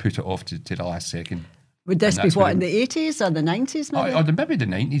had just put it off to the last second. Would this be what, in the 80s or the 90s maybe? Or maybe the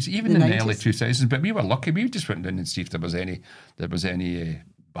 90s, even in the early 2000s. But we were lucky. We just went down and see if there was any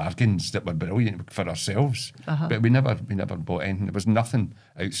bargains that were brilliant for ourselves. But we never bought anything. There was nothing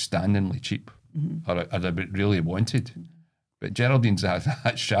outstandingly cheap or that we really wanted. But Geraldine's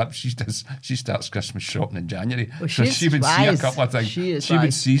that sharp. She starts Christmas shopping in January. Well, so she would see a couple of things. She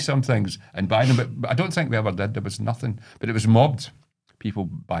would see some things and buy them. But I don't think we ever did. There was nothing. But it was mobbed. People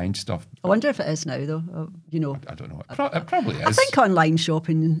buying stuff. I wonder if it is now, though. I don't know. It probably is. I think online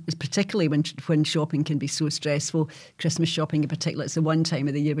shopping is particularly when shopping can be so stressful. Christmas shopping in particular, it's the one time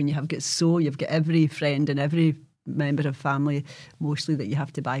of the year when you've got every friend and every member of family mostly that you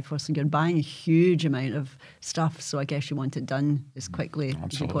have to buy for, so you're buying a huge amount of stuff, so I guess you want it done as quickly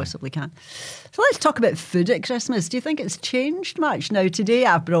as you possibly can. So let's talk about food at Christmas. Do you think it's changed much? Now today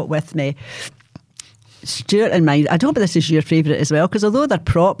I've brought with me Stuart and mine. I don't know if this is your favourite as well, because although they're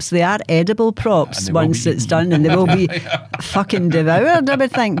props, they are edible props once it's done, and they will be fucking devoured, I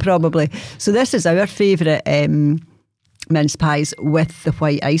would think, probably. So this is our favourite mince pies with the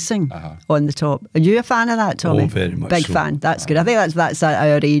white icing on the top. Are you a fan of that, Tommy? Oh, very much. Big so. fan. That's good. I think that's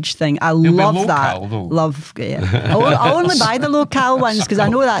our age thing. I love that. Though. Love. Yeah. I only buy the locale ones because I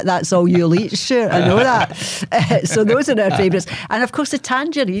know that's all you'll eat. Sure, I know that. So those are our favourites, and of course the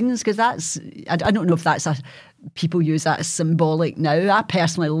tangerines, because I don't know if that's people use that as symbolic now. I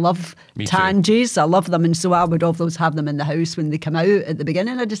personally love tangies. I love them, and so I would always have them in the house when they come out at the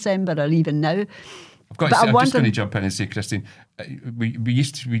beginning of December or even now. I'm just going to jump in and say, Christine, we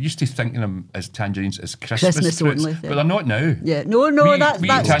used to think of them as tangerines as Christmas fruits, only, but they're not now. Yeah, no, that's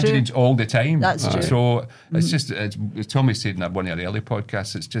we eat tangerines true. all the time. That's true. So it's just, as Tommy said in one of our early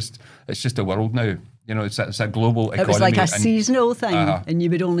podcasts, it's just a world now. You know, it's a global economy. It was like a seasonal thing, and you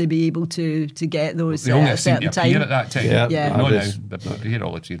would only be able to get those they only at a certain appear time. at that time. Yeah. Not now, they're here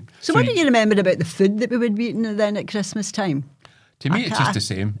all the time. So what do you remember about the food that we would be eating then at Christmas time? To me, it's just the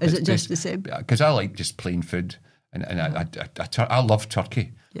same. Is it just the same? Because I like just plain food, and I love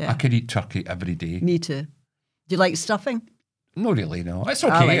turkey. Yeah. I could eat turkey every day. Me too. Do you like stuffing? Not really, no. It's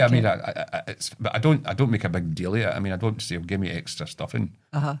okay. I mean, but I don't make a big deal of it. I mean, I don't say, give me extra stuffing,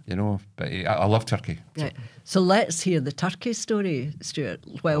 you know, but I love turkey. Right. So let's hear the turkey story, Stuart,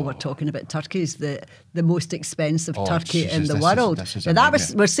 while we're talking about turkeys, the most expensive turkey in the world.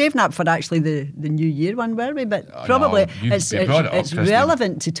 We're saving that for actually the New Year one, were we? But probably it's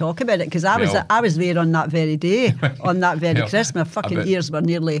relevant to talk about it, because I was there on that very day, on that very Christmas. My fucking ears were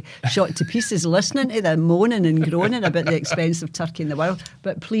nearly shot to pieces listening to them moaning and groaning about the expensive turkey in the world.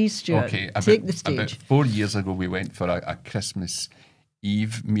 But please, Stuart, take the stage. About 4 years ago, we went for a Christmas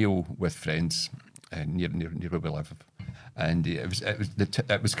Eve meal with friends near where we live, and it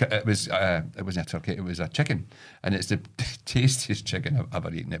wasn't a turkey, it was a chicken, and it's the tastiest chicken I've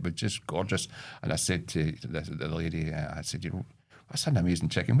ever eaten. It was just gorgeous. And I said to the lady, I said, you know, that's an amazing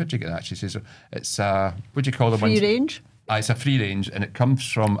chicken. Where'd you get that? She says, it's what do you call the ones? Free range. It's a free range, and it comes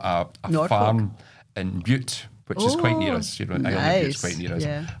from a farm in Butte, which is quite near us. You know, nice. It's quite near us.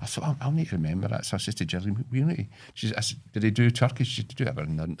 Yeah. I thought, I'll need to remember that. So I said to Jerry, I said, do they do turkeys? She said, do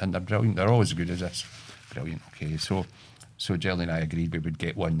everything, and they're brilliant. They're always as good as this. Brilliant. Okay, so Jerry and I agreed we would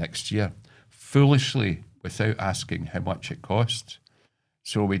get one next year, foolishly, without asking how much it cost.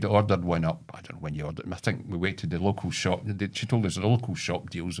 So we'd ordered one up. I don't know when you ordered them. I think we waited the local shop. She told us the local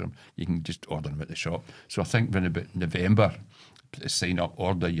shop deals them. You can just order them at the shop. So I think in about November, sign up,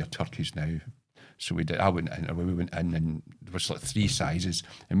 order your turkeys now. So we did. We went in, and there was like 3 sizes,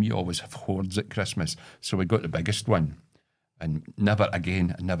 and we always have hoards at Christmas. So we got the biggest one, and never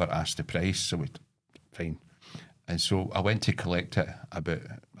asked the price. So fine. And so I went to collect it about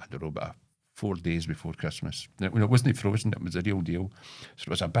 4 days before Christmas. When it wasn't frozen, it was a real deal. So it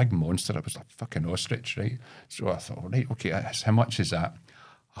was a big monster. It was a fucking ostrich, right? So I thought, right, okay, how much is that?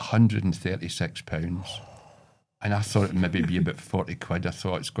 £136. And I thought it maybe be about 40 quid. I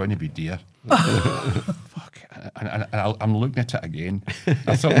thought it's going to be dear. Fuck. And I'm looking at it again.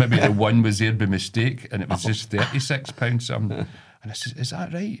 I thought maybe the one was there by mistake, and it was just £36 something. And I said, is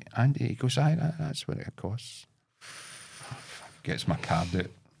that right, Andy? He goes, aye, that's what it costs. Gets my card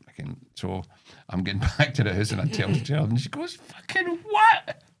out. So I'm getting back to the house, and I tell Jill, and she goes, fucking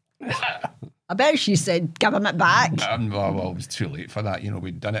what? I bet she said, give him it back. Well, it was too late for that. You know,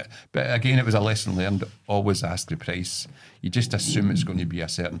 we'd done it. But again, it was a lesson learned. Always ask the price. You just assume it's going to be a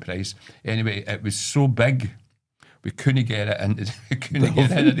certain price. Anyway, it was so big, we couldn't get it into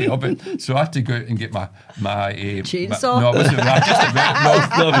the oven. So I had to go out and get my chainsaw. No, it wasn't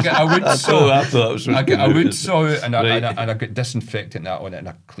that. I would saw it, and I got disinfectant that on it, and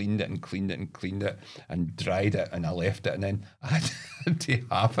I cleaned it and dried it, and I left it, and then I had to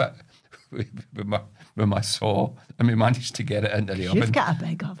half it with my saw, and we managed to get it into the oven. You've got a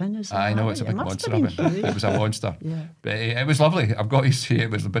big oven, isn't it? I know, it's a big monster oven. It was a monster. Yeah. But it was lovely. I've got to say it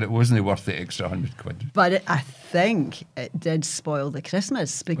was, but it wasn't worth the extra 100 quid. But I think it did spoil the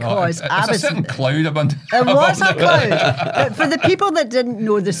Christmas, because it's a certain cloud above. It was a cloud. But for the people that didn't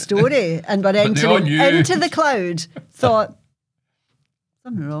know the story and were entering into the cloud, thought,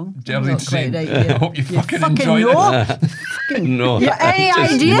 something wrong. Jerry's saying, right I hope you fucking enjoyed it. No. You any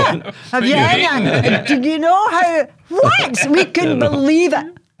idea? Have you any? Did you know how? What? We couldn't believe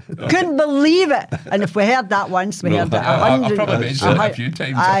it. Couldn't believe it. And if we heard that once, we heard it 100. I probably mentioned it a few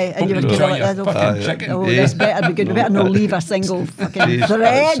times. Aye, and you were enjoy going your fucking chicken. Oh, this better be good. We better not leave a single fucking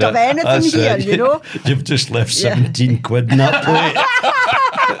thread of anything here, you know. You've just left 17 quid in that plate.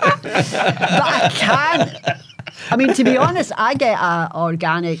 But I can't. I mean, to be honest, I get an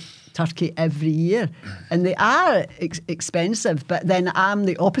organic turkey every year, and they are expensive, but then I'm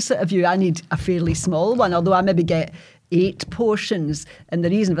the opposite of you. I need a fairly small one, although I maybe get 8 portions, and the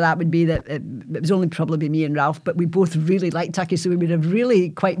reason for that would be that it was only probably me and Ralph, but we both really liked turkey, so we would have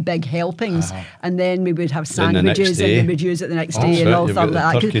really quite big helpings, and then we would have sandwiches and we would use it the next day and all stuff like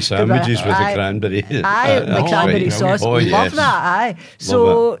that. Turkey sandwiches with the cranberry. The cranberry sauce. Love that.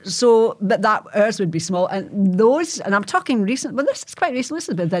 But that ours would be small, and those, and I'm talking recent. Well, this is quite recent. This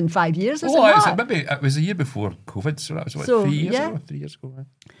is within 5 years. Maybe it was a year before COVID, so that was 3 years ago. 3 years ago.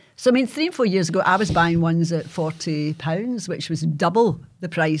 So, I mean, 3 and 4 years ago, I was buying ones at £40, which was double the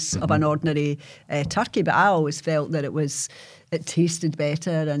price of an ordinary turkey. But I always felt that it tasted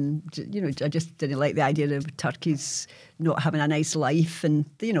better, and I just didn't like the idea of turkeys not having a nice life, and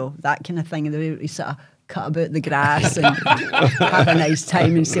that kind of thing. And the way we sort of cut about the grass and have a nice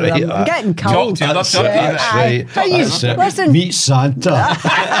time and say, well, I'm getting cold. Listen, meet Santa.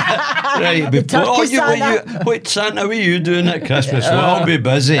 Right, before what Santa were you doing at Christmas? Well, I'll be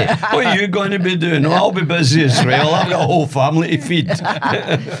busy. What are you going to be doing? Well, I'll be busy as well. I've got a whole family to feed.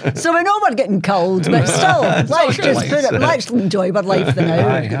 So we know we're getting cold, but still, let's enjoy our life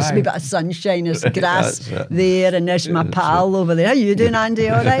now. It's a wee bit of sunshine, there's grass there, and there's my pal over there. How you doing, Andy?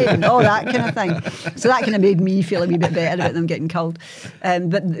 All right? And all that kind of thing. So that kind of made me feel a wee bit better about them getting cold.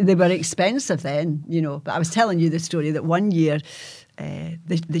 But they were expensive then, But I was telling you the story that one year,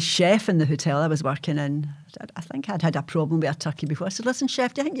 the chef in the hotel I was working in, I think I'd had a problem with a turkey before. I said, listen,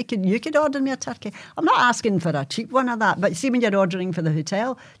 chef, do you think you could order me a turkey? I'm not asking for a cheap one or that, but see, when you're ordering for the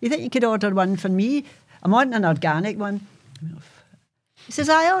hotel, do you think you could order one for me? I'm wanting an organic one. He says,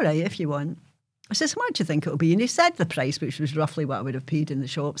 aye, all right, if you want. I says, what do you think it'll be? And he said the price, which was roughly what I would have paid in the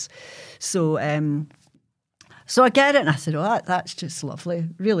shops. So I get it, and I said, that's just lovely.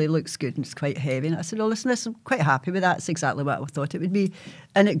 Really looks good, and it's quite heavy. And I said, listen, I'm quite happy with that. It's exactly what I thought it would be.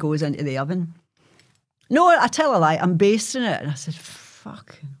 And it goes into the oven. No, I tell a lie, I'm basting it. And I said,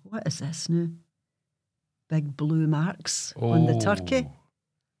 fuck, what is this now? Big blue marks on the turkey. I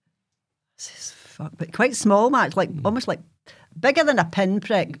says, fuck, but quite small marks, almost like bigger than a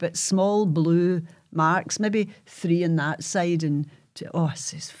pinprick, but small blue marks, maybe 3 on that side. And I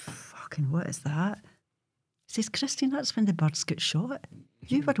says, fucking, what is that? He says, Christine, that's when the birds get shot.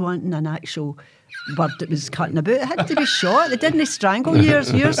 You were wanting an actual bird that was cutting about. It had to be shot. They didn't strangle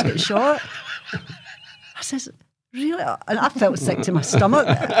yours. Yours get shot. I says, really? And I felt sick to my stomach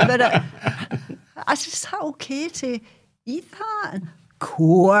about it. I said, is that okay to eat that? And of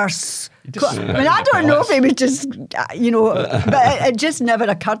course. I mean, I don't know if it was just, but it just never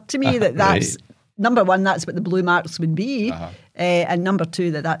occurred to me that's... Right. Number one, that's what the blue marks would be. And number two,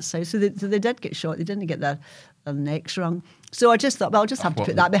 that's how. So they did get shot. They didn't get their necks wrung. So I just thought, well, I'll just have to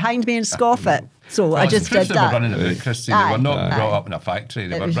put that behind me and scoff it. So I just did that. They were running about, Christine. They were not brought up in a factory.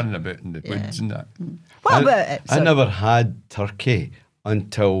 They were running about in the woods and that. What about it? I never had turkey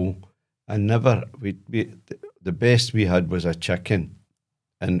until the best we had was a chicken,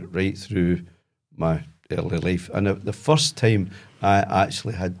 and right through my early life. And the first time I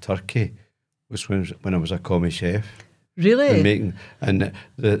actually had turkey was when I was a commie chef. Really?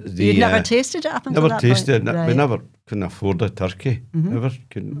 You'd never tasted it up until that point? Never tasted it. Right. We never couldn't afford a turkey. Never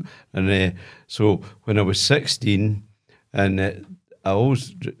couldn't. And so when I was 16, and I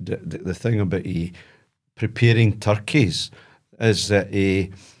always the thing about preparing turkeys is that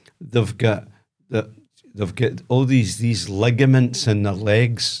they've got all these ligaments in their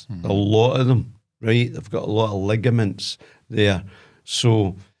legs. A lot of them, right? They've got a lot of ligaments there.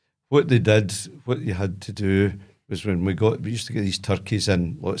 So what you had to do was when we used to get these turkeys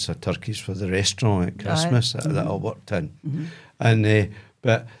in, lots of turkeys for the restaurant at Christmas that I worked in. And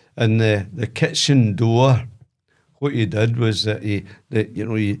but in the kitchen door, what you did was that you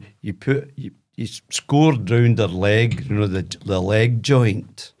scored round their leg, the leg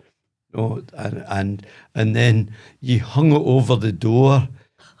joint, and then you hung it over the door.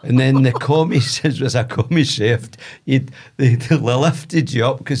 And then the commies, was a commie chef, they lifted you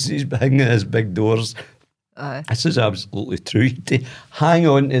up because he's hanging his big doors. This is absolutely true. To hang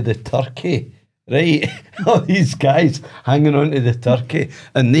on to the turkey, right? All these guys hanging on to the turkey,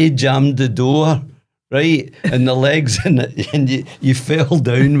 and they jammed the door, right? And the legs and you fell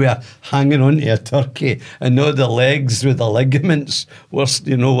down with hanging on to a turkey, and all the legs with the ligaments were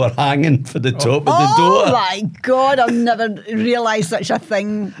hanging for the top of the door. Oh my God! I've never realised such a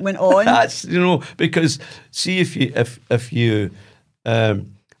thing went on. That's because see if you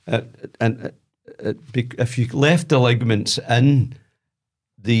left the ligaments in,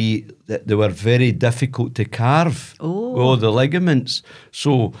 they were very difficult to carve. Oh, the ligaments.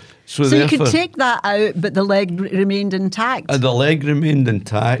 So So you could take that out, but the leg remained intact. The leg remained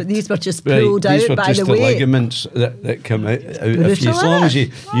intact. But these were just pulled out by the weight. These were just the ligaments that come out. As long as you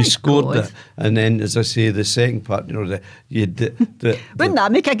scored it, and then, as I say, the second part, you know, wouldn't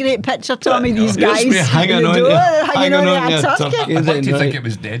that make a great picture, Tommy? These guys hanging on a turkey. I'd like to think it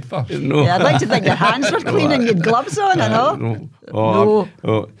was dead first. No. Yeah, I'd like to think your hands were clean and your gloves on and all.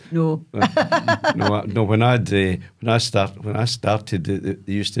 No. When I started,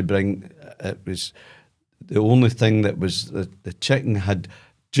 they used to bring. It was the only thing that was the chicken had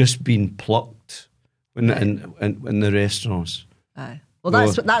just been plucked in the restaurants. Aye. Well,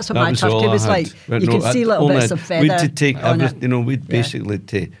 that's what my turkey was like. You could see little bits of feather. We'd to take everything, you know. We'd basically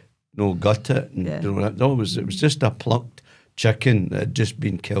gut it, and it was just a plucked chicken that had just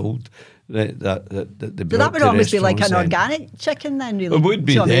been killed. So that would almost be like an organic chicken then, really. It would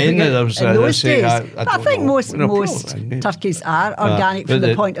be then. In those days. I think most turkeys are organic from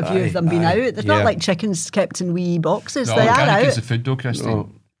the point of view of them being out. They're not like chickens kept in wee boxes. They are out. It's the food though,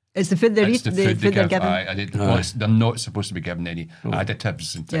 Christine. It's the food they're eating. The food they're given. They're not supposed to be given any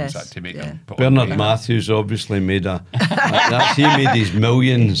additives and things like that to make them. Bernard Matthews obviously made he made his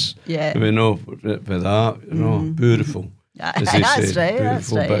millions. You know, for that. You know, beautiful. That's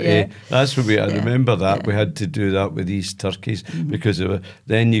right. But that's what I remember that we had to do that with these turkeys because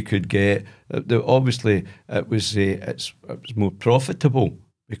then you could get. Obviously, it was more profitable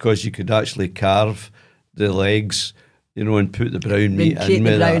because you could actually carve the legs. You know, and put the brown meat in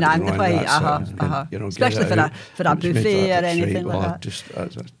the brown that, and the white, you know, especially for a buffet or anything like that. Just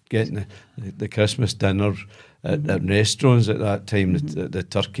getting the Christmas dinner at restaurants at that time, the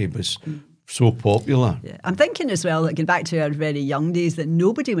turkey was so popular. Yeah. I'm thinking as well, going back to our very young days, that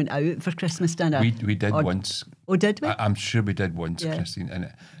nobody went out for Christmas dinner. We did once. Oh, did we? I'm sure we did once, Christine.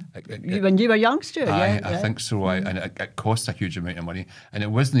 And when you were young, Stuart? I think so. And it cost a huge amount of money, and it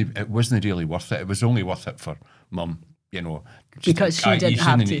wasn't really worth it. It was only worth it for Mum. You know, because she didn't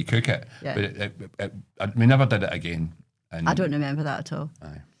have to. Need to cook it. Yeah. But we never did it again. And I don't remember that at all.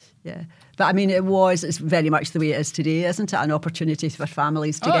 Aye. Yeah. But I mean, it's very much the way it is today, isn't it? An opportunity for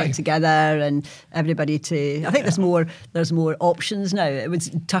families to get together and everybody to. I think there's more options now. It was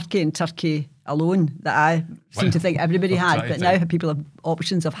turkey and turkey alone that I seem to think everybody had, but now people have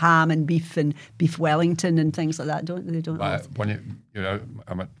options of ham and beef Wellington and things like that, don't they? Don't. My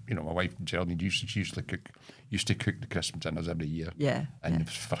wife Geraldine used to cook the Christmas dinners every year. Yeah. And it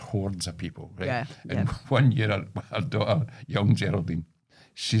was for hordes of people, right? Yeah. And one year, our daughter, young Geraldine,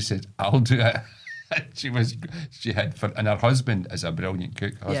 she said, "I'll do it." And her husband is a brilliant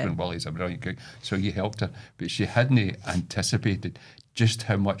cook. Her husband Willie's a brilliant cook, so he helped her. But she hadn't anticipated just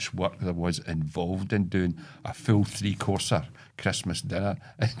how much work there was involved in doing a full 3-courser Christmas dinner,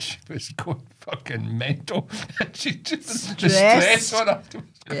 and she was going fucking mental. And she just the stress on her.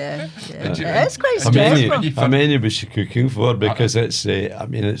 Yeah. It's quite stressful. How many was she cooking for? Because it's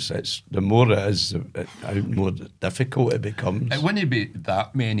the more it is, the more difficult it becomes. It wouldn't be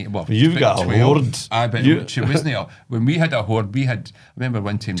that many. Well, you've got 12. A horde. But she wasn't. When we had a horde, I remember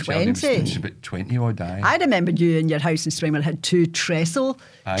one time 20. She was about 20 odd. I remember you in your house in Springmore had 2 trestle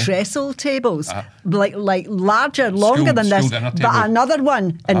tables, like larger, longer than this, but another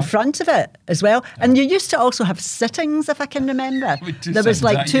one in front of it as well. And you used to also have sittings, if I can remember. There was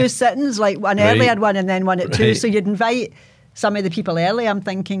like 2 sittings, like an early had one and then one at 2. So you'd invite some of the people early, I'm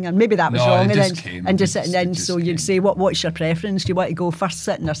thinking, and maybe that was wrong. So you'd say, what's your preference? Do you want to go first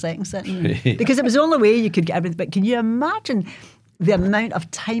sitting or second sitting? Because it was the only way you could get everything. But can you imagine the amount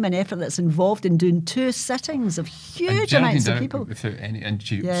of time and effort that's involved in doing 2 sittings of huge amounts of people? Without any, and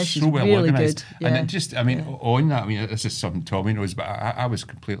she was so well really organised. Yeah. And it just, on that, this is something Tommy knows, but I was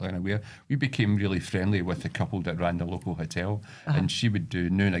completely unaware. We became really friendly with the couple that ran the local hotel, and she would do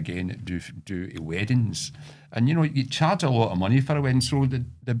now and again do weddings. And you charge a lot of money for a wedding, so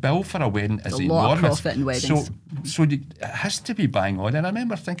the bill for a wedding is enormous. A lot of profit in weddings. So it has to be bang on. And I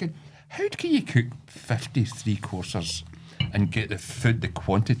remember thinking, how can you cook 53 coursers and get the food, the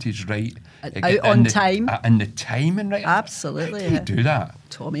quantities right, out on time, and the timing right? Absolutely. How do you do that?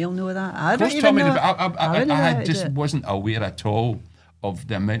 Tommy will know that. I don't even know. I just wasn't aware at all of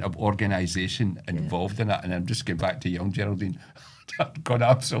the amount of organisation involved in it. And I'm just going back to young Geraldine. I'd gone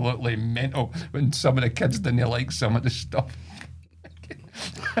absolutely mental when some of the kids didn't like some of the stuff.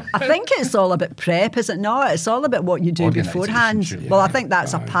 I think it's all about prep, is it not? It's all about what you do beforehand. Sure. Well, I think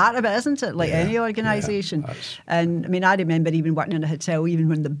that's a part of it, isn't it? Like any organisation. And I remember even working in a hotel, even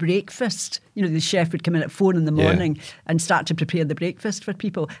when the breakfast, the chef would come in at 4 a.m. and start to prepare the breakfast for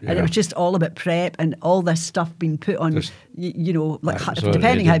people. And it was just all about prep and all this stuff being put on,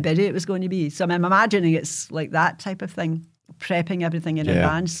 depending how busy it was going to be. So I'm imagining it's like that type of thing. prepping everything in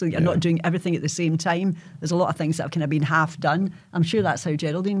advance, so you're not doing everything at the same time. There's a lot of things that have kind of been half done. I'm sure that's how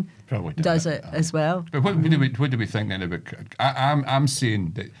Geraldine does it as well. But what do we think then about? I'm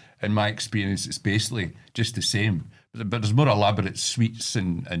saying that in my experience, it's basically just the same, but there's more elaborate sweets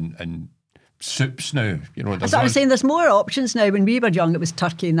and soups now. That's what I was saying. There's more options now. When we were young, it was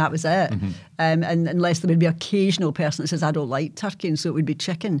turkey and that was it. And unless there would be an occasional person that says, I don't like turkey, and so it would be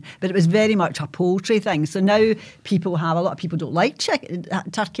chicken. But it was very much a poultry thing. So now a lot of people don't like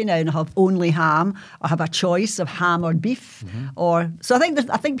turkey now and have only ham, or have a choice of ham or beef. So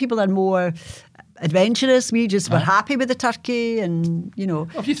I think people are more adventurous. We just were happy with the turkey, and Well,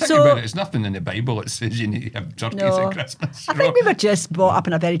 if you think about it, it's nothing in the Bible that says you need to have turkeys at Christmas. I think we were just brought up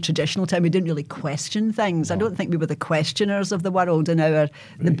in a very traditional time. We didn't really question things. I don't think we were the questioners of the world in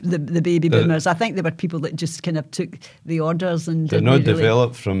the baby boomers. I think they were people that just kind of took the orders and they're not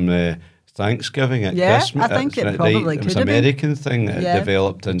developed from Thanksgiving at Christmas. I think it probably could have been. It was an American thing that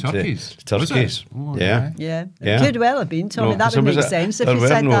developed into turkeys. Oh, yeah. It could well have been, Tommy. That would make sense if you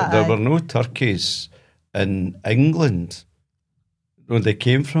said that. There were no turkeys in England. No, they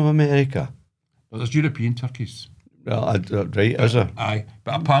came from America. Well, there's European turkeys. Well, right, is there? Aye,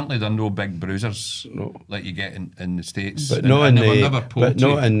 but apparently they're no big bruisers like you get in the States. But not in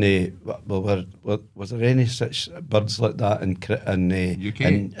the. Well, was there any such birds like that in UK?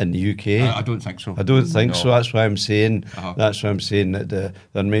 In the UK? I don't think so. I don't think so. That's why I'm saying. That's why I'm saying that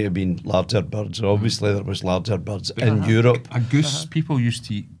there may have been larger birds. Obviously, there was larger birds in Europe. A goose. People used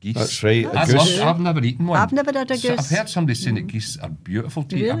to eat geese. That's right. I've never eaten one. I've never had a goose. I've heard somebody saying that geese are beautiful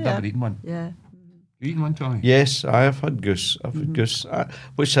to eat. I've never eaten one. Yeah. You eaten one, Tommy? Yes, I have had goose. I've had goose,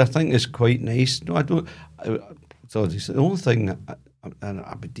 which I think is quite nice. No, I don't. The only thing, and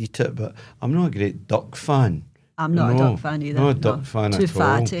I would eat it, but I'm not a great duck fan. I'm not a duck fan either. Not a duck fan Too at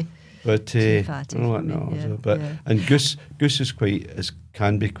fatty. all. But Too fatty. And goose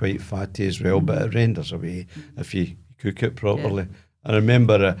can be quite fatty as well, but it renders away if you cook it properly. I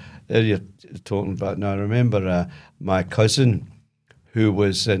remember there you're talking about now. I remember my cousin who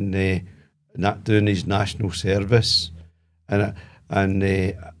was in doing his national service, and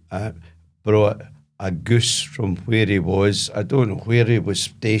brought a goose from where he was. I don't know where he was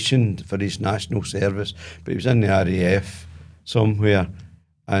stationed for his national service, but he was in the RAF somewhere,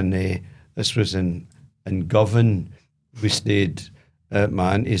 and this was in Govan. We stayed at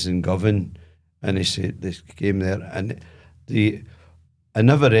my auntie's in Govan, and he said they came there, and I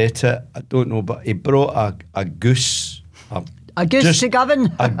never ate it. I don't know, but he brought a goose. A goose to Govan.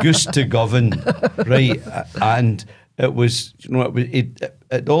 A goose to Govan, right? And it was,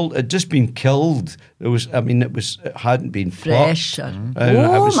 it just been killed. It hadn't been fresh. It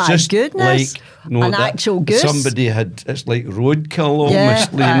Oh was my just goodness! Like, an actual goose. Somebody had. It's like roadkill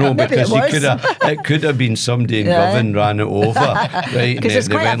almost, because it could have been somebody in Govan ran it over, right? Because there's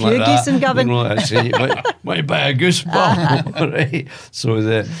quite a few geese in Govan. Might buy a goose ball, right? So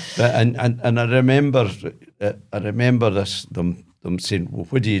and I remember this them saying, well,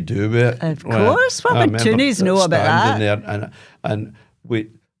 what do you do with it? Of course, what would Toonies know about that? There and we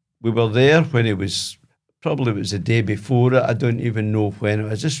were there when it was, probably it was the day before it, I don't even know when.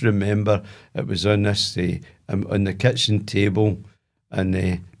 I just remember it was on this, on the kitchen table, and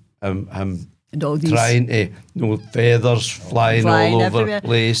him trying to, feathers flying all over the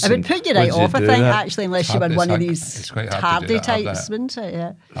place. It would put you right off, I think, actually, unless you were one of these hardy types, wouldn't it?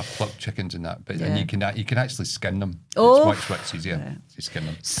 Yeah. I've plucked chickens and that, and you can actually skin them. It's much easier to skin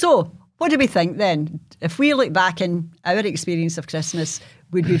them. So, what do we think then? If we look back in our experience of Christmas,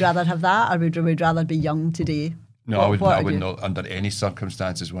 would we rather have that, or would we rather be young today? No, I would not, under any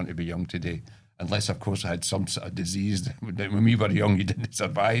circumstances, want to be young today. Unless, of course, I had some sort of disease that when we were young you didn't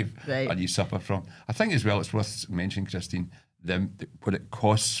survive and you suffer from. I think as well it's worth mentioning, Christine, what it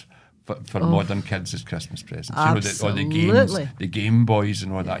costs for modern kids as Christmas presents. Absolutely. All the Game Boys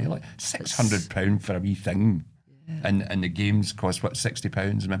and all that. You're like £600 for a wee thing. Yeah. And the games cost,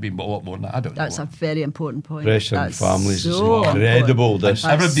 £60, maybe a lot more than that. I don't know. That's a very important point. Pressure on families is incredible.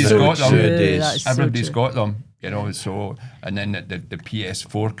 Everybody's got them. Everybody's got them. So, and then the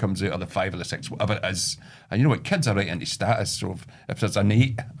PS4 comes out, or the 5 or the 6, whatever it is. And you know what, kids are right into status. So if there's an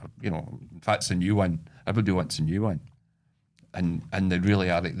 8, if that's a new one, everybody wants a new one. And they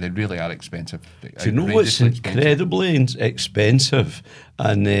really are expensive. Do you know what's incredibly expensive?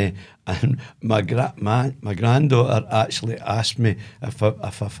 And my granddaughter actually asked me if I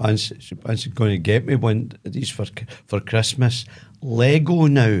fancy going to get me one of these for Christmas. Lego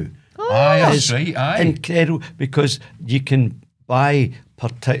now. Aye, that's right. Aye, incredible, because you can buy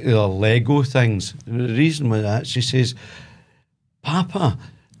particular Lego things. And the reason why that, she says, Papa,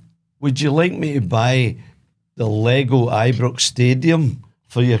 would you like me to buy the Lego Ibrox Stadium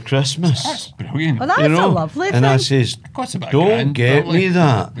for your Christmas. That's brilliant. Well, that's a lovely thing. And I says, costs about don't £1, get probably. me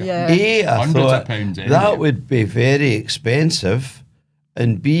that. Yeah. A, I Hundreds of thought pounds anyway. that would be very expensive.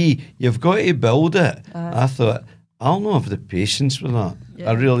 And B, you've got to build it. I thought, I'll not have the patience for that.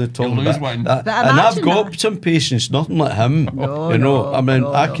 I really told him lose that. one. And But I've imagine got that. some patience, nothing like him. No, you know, no, I mean,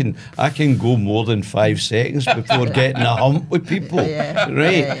 no, I can go more than 5 seconds before getting a hump with people.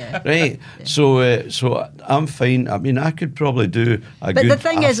 Right. So I'm fine. I mean, I could probably do a But good. the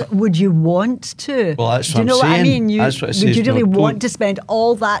thing is, would you want to? Well, that's Do you what know I'm what I saying. mean? That's what I would says, you really no, want don't- to spend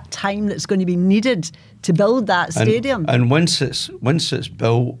all that time that's going to be needed to build that stadium? And once it's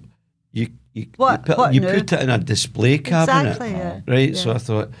built, you What put now? it in a display cabinet, Exactly, yeah. right? Yeah. So I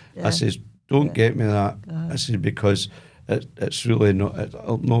thought, I says, don't get me that. I said, because it's really not.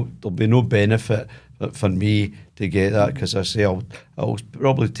 There'll be no benefit for me to get that, because I say it'll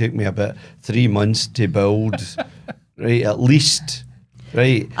probably take me about 3 months to build, right, at least,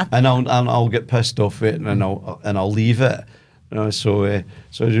 right, and I'll get pissed off it and I'll leave it. You know, so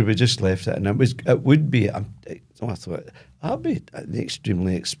we just left it, and it would be. I thought that'd be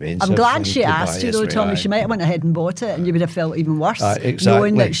extremely expensive. I'm glad thing she to asked buy, you though, right? Tommy. She might have went ahead and bought it, and you would have felt even worse Exactly.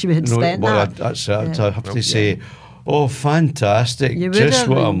 knowing that she had spent well, that. That's it. I have to say, oh, fantastic! You would Just have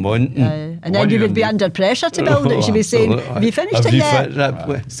what been, I'm wanting. and One then of you your would be neigh- under pressure to build it. She'd be saying, "Have you finished it yet?"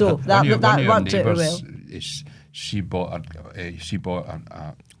 So that worked out well. She bought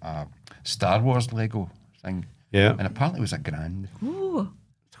a Star Wars Lego thing. Yeah. And apparently it was £1,000. Ooh.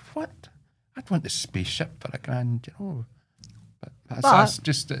 What? I'd want the spaceship for £1,000, you know. But But- that's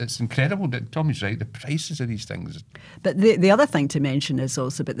just, it's incredible that Tommy's right, the prices of these things. But the other thing to mention is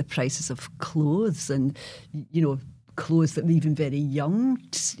also about the prices of clothes, and clothes that are even very young,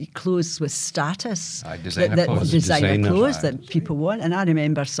 clothes with status, Aye, designer that clothes. designer Designers. clothes Aye. that people want. And I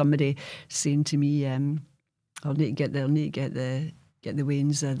remember somebody saying to me, I'll need to get the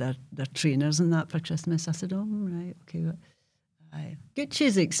Waynes their trainers and that for Christmas. I said, oh, right, okay. But, aye.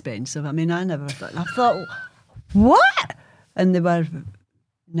 Gucci's expensive. I mean, I thought, what? And they were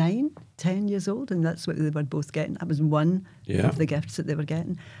 9, 10 years old, and that's what they were both getting. That was one of the gifts that they were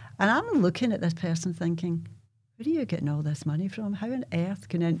getting. And I'm looking at this person thinking, where are you getting all this money from? How on earth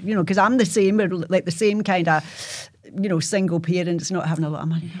can I, because I'm the same, we're like the same kind of, single parents not having a lot of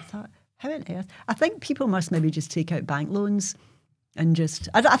money. And I thought, how on earth? I think people must maybe just take out bank loans and just,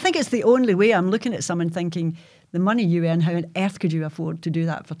 I think it's the only way. I'm looking at someone thinking, the money you earn, how on earth could you afford to do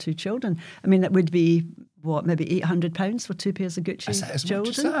that for 2 children? I mean, it would be, maybe £800 for 2 pairs of Gucci Is that as children?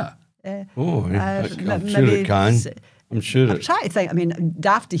 much as that? I'm sure it can. I'm sure I'm it. trying to think. I mean,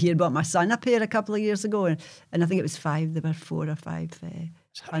 Dafty here bought my son a pair a couple of years ago, and I think it was 5. They were 4 or 5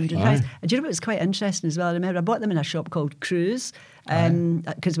 £100. And do you know what was quite interesting as well? I remember I bought them in a shop called Cruise,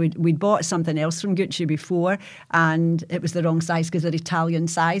 because we'd bought something else from Gucci before, and it was the wrong size because they're Italian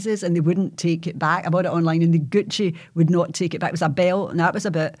sizes, and they wouldn't take it back. I bought it online, and the Gucci would not take it back. It was a belt, and that was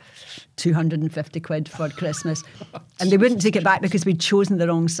about £250 for Christmas, and they wouldn't take it back because we'd chosen the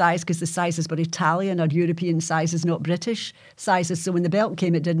wrong size, because the sizes were Italian or European sizes, not British sizes. So when the belt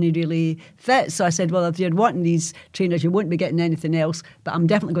came, it didn't really fit. So I said, well, if you're wanting these trainers, you won't be getting anything else, but I'm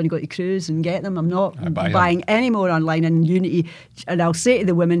definitely going to go to Cruise and get them. I'm not buying any more online in Unity. And I'll say to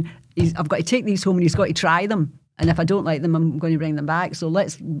the woman, I've got to take these home and he's got to try them. And if I don't like them, I'm going to bring them back. So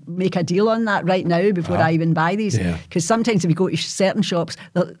let's make a deal on that right now before I even buy these. Because sometimes if you go to certain shops,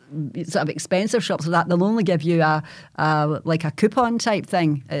 sort of expensive shops like that, they'll only give you like a coupon type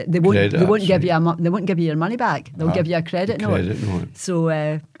thing. They won't give you your money back. They'll give you a credit note. So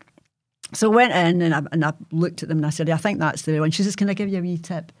I went in and I looked at them and I said, I think that's the one. She says, can I give you a wee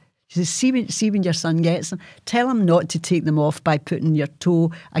tip? She says, see when your son gets them, tell him not to take them off by putting your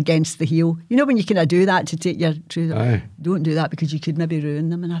toe against the heel. You know when you kind of do that to take your trousers? Don't do that because you could maybe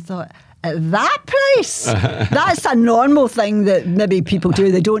ruin them. And I thought, at that price, that's a normal thing that maybe people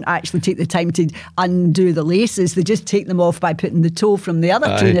do. They don't actually take the time to undo the laces. They just take them off by putting the toe from the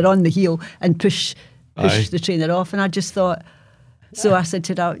other trainer on the heel and push the trainer off. And I just thought, so I said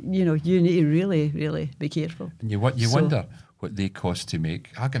to her, you need to really, really be careful. And you wonder what they cost to make.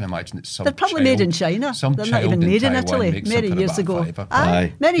 I can imagine it's some. They're probably made in China. They're not even made in Italy. Many years ago.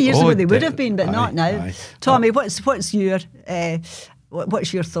 Many years ago they would have been, but not now. Tommy, what's your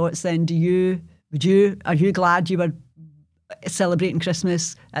thoughts then? Are you glad you were celebrating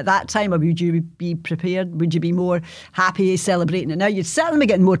Christmas at that time, or would you be prepared? Would you be more happy celebrating it now? You'd certainly be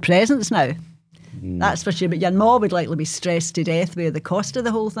getting more presents now. That's for sure. But your mom would likely be stressed to death with the cost of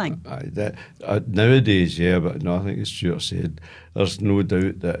the whole thing. Nowadays, but no, I think as Stuart said, there's no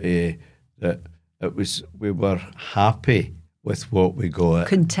doubt that that it was. We were happy with what we got.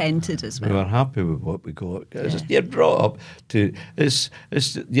 Contented as well. We were happy with what we got. You're brought up to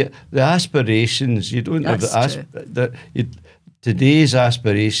the aspirations. You don't That's have today's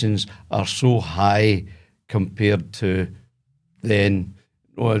aspirations are so high compared to then.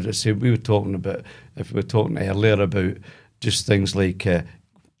 Well, as I say, we were talking earlier about just things like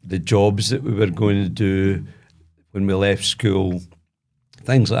the jobs that we were going to do when we left school,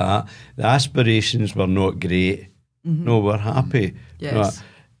 things like that. The aspirations were not great. Mm-hmm. No, we're happy. Yes.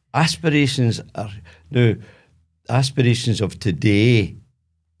 No, aspirations of today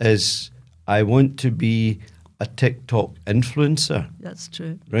is I want to be a TikTok influencer. That's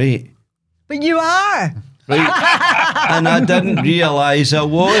true. Right. But you are. Right. And I didn't realise I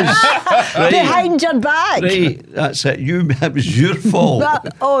was. Right. Behind your back. Right, that's it. It was your fault.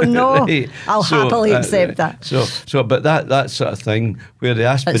 Oh no, right. I'll happily accept that. But that sort of thing where the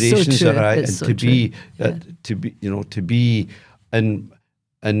aspirations are right, and to be in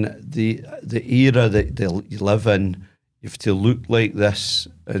the era that you live in, you have to look like this,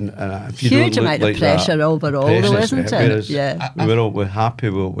 and if you huge don't look amount like of pressure that, overall, though, isn't it? Yeah, we're happy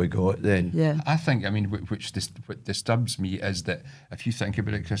with what we got then. Yeah, I think. I mean, what disturbs me is that if you think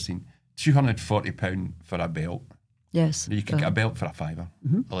about it, Christine, £240 for a belt. Yes, you can get a belt for a fiver,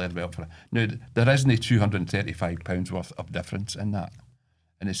 a leather belt for a. Now there isn't £235 worth of difference in that,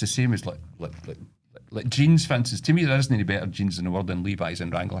 and it's the same as like jeans, for instance. To me, there isn't any better jeans in the world than Levi's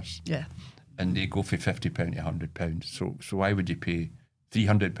and Wranglers. Yeah. And they go for £50 to £100. So why would you pay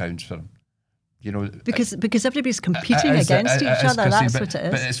 £300 for them? You know, because everybody's competing against each other. That's what it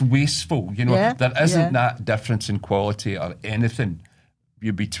is. But it's wasteful. You know, there isn't that difference in quality or anything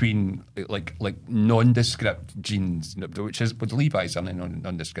between like nondescript jeans, which is what Levi's are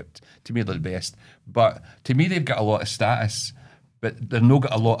nondescript. To me, they're the best. But to me, they've got a lot of status, but they've not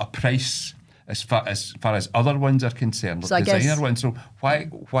got a lot of price. As far as other ones are concerned, so designer ones. So why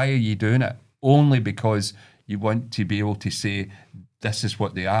are you doing it? Only because you want to be able to say this is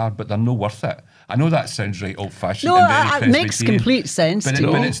what they are, but they're not worth it. I know that sounds right old-fashioned. No, it makes complete sense. But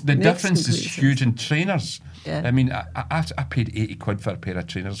the difference is huge in trainers. Yeah. I mean, I paid £80 for a pair of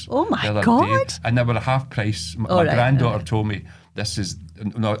trainers. Oh my God! And they were a half price. My granddaughter told me this is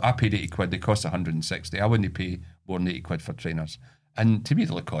I paid £80. They cost 160. I wouldn't pay more than £80 for trainers. And to me,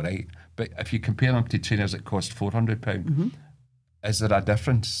 they look all right. But if you compare them to trainers that cost £400, is there a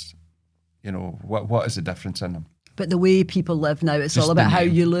difference? You know, what is the difference in them? But the way people live now, it's all about how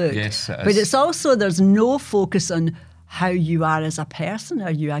you look. Yes, it is. But it's also, there's no focus on how you are as a person.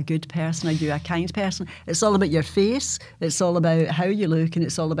 Are you a good person? Are you a kind person? It's all about your face. It's all about how you look, and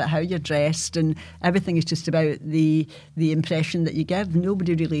it's all about how you're dressed, and everything is just about the impression that you give.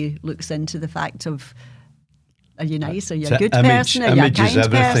 Nobody really looks into the fact of, are you nice? Are you a good person? Are you a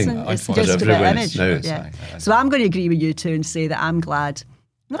kind person? It's just about image. Yeah. So I'm going to agree with you too and say that I'm glad,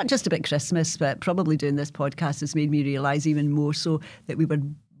 not just about Christmas, but probably doing this podcast has made me realise even more so that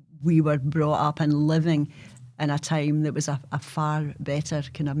we were brought up and living in a time that was a far better,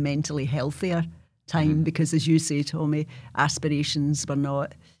 kind of mentally healthier time, because as you say, Tommy, aspirations were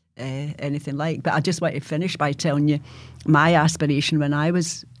not anything like. But I just want to finish by telling you my aspiration when I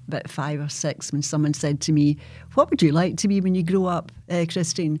was about 5 or 6, when someone said to me, what would you like to be when you grow up,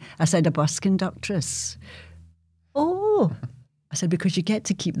 Christine? I said, a bus conductress. Oh, I said, because you get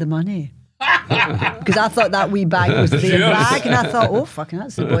to keep the money. Because I thought that wee bag was their bag, and I thought, oh, fucking,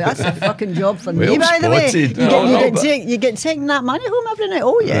 that's the boy. That's a fucking job for me, by the way. You get taking that money home every night.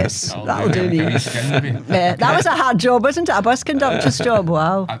 Oh, yes, that'll do me. That was a hard job, wasn't it? A bus conductor's job,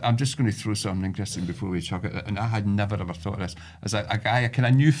 wow. I'm just going to throw something interesting before we chuck it. And I had never ever thought of this. As a guy,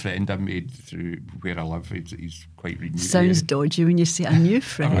 a new friend I've made through where I live. He's quite renewed. Sounds dodgy when you say a new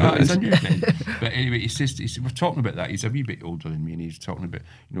friend. He's a new friend. But anyway, he says, we're talking about that. He's a wee bit older than me, and he's talking about,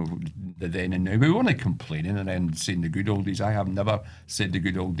 the then and now. We weren't complaining and then saying the good old days. I have never said the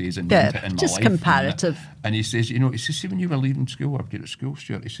good old days in my life. Just comparative. And he says, see, when you were leaving school or get at school,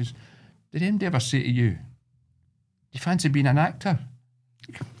 Stuart, he says, did anybody ever say to you, do you fancy being an actor?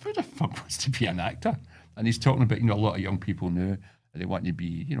 Who the fuck wants to be an actor? And he's talking about, a lot of young people now, they want to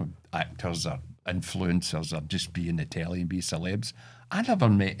be, actors or influencers or just be in the telly and be celebs. I never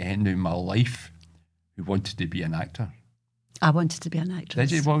met anyone in my life who wanted to be an actor. I wanted to be an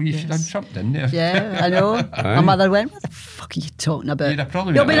actress. Did you? Well, you should have jumped in there. Yeah, I know. My mother went, what the fuck are you talking about?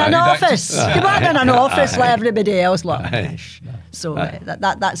 You'll be in an office. You weren't in an office like everybody else. Like, so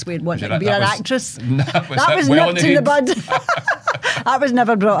that's where wanting to be an actress. That was nipped in the bud. That was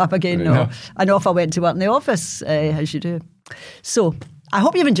never brought up again, no. And off I went to work in the office, as you do. So I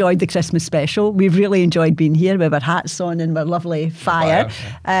hope you've enjoyed the Christmas special. We've really enjoyed being here with our hats on and our lovely fire.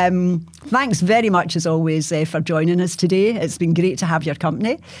 Thanks very much, as always, for joining us today. It's been great to have your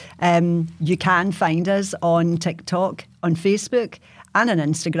company. You can find us on TikTok, on Facebook, and on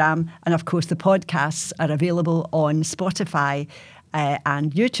Instagram. And of course, the podcasts are available on Spotify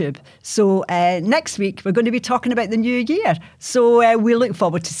and YouTube. So next week, we're going to be talking about the new year. So we look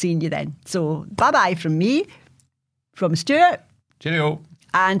forward to seeing you then. So bye-bye from me, from Stuart. Cheerio.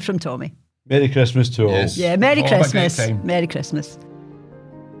 And from Tommy. Merry Christmas to all. Yes. Yeah, Merry Have a great Christmas. time. Merry Christmas.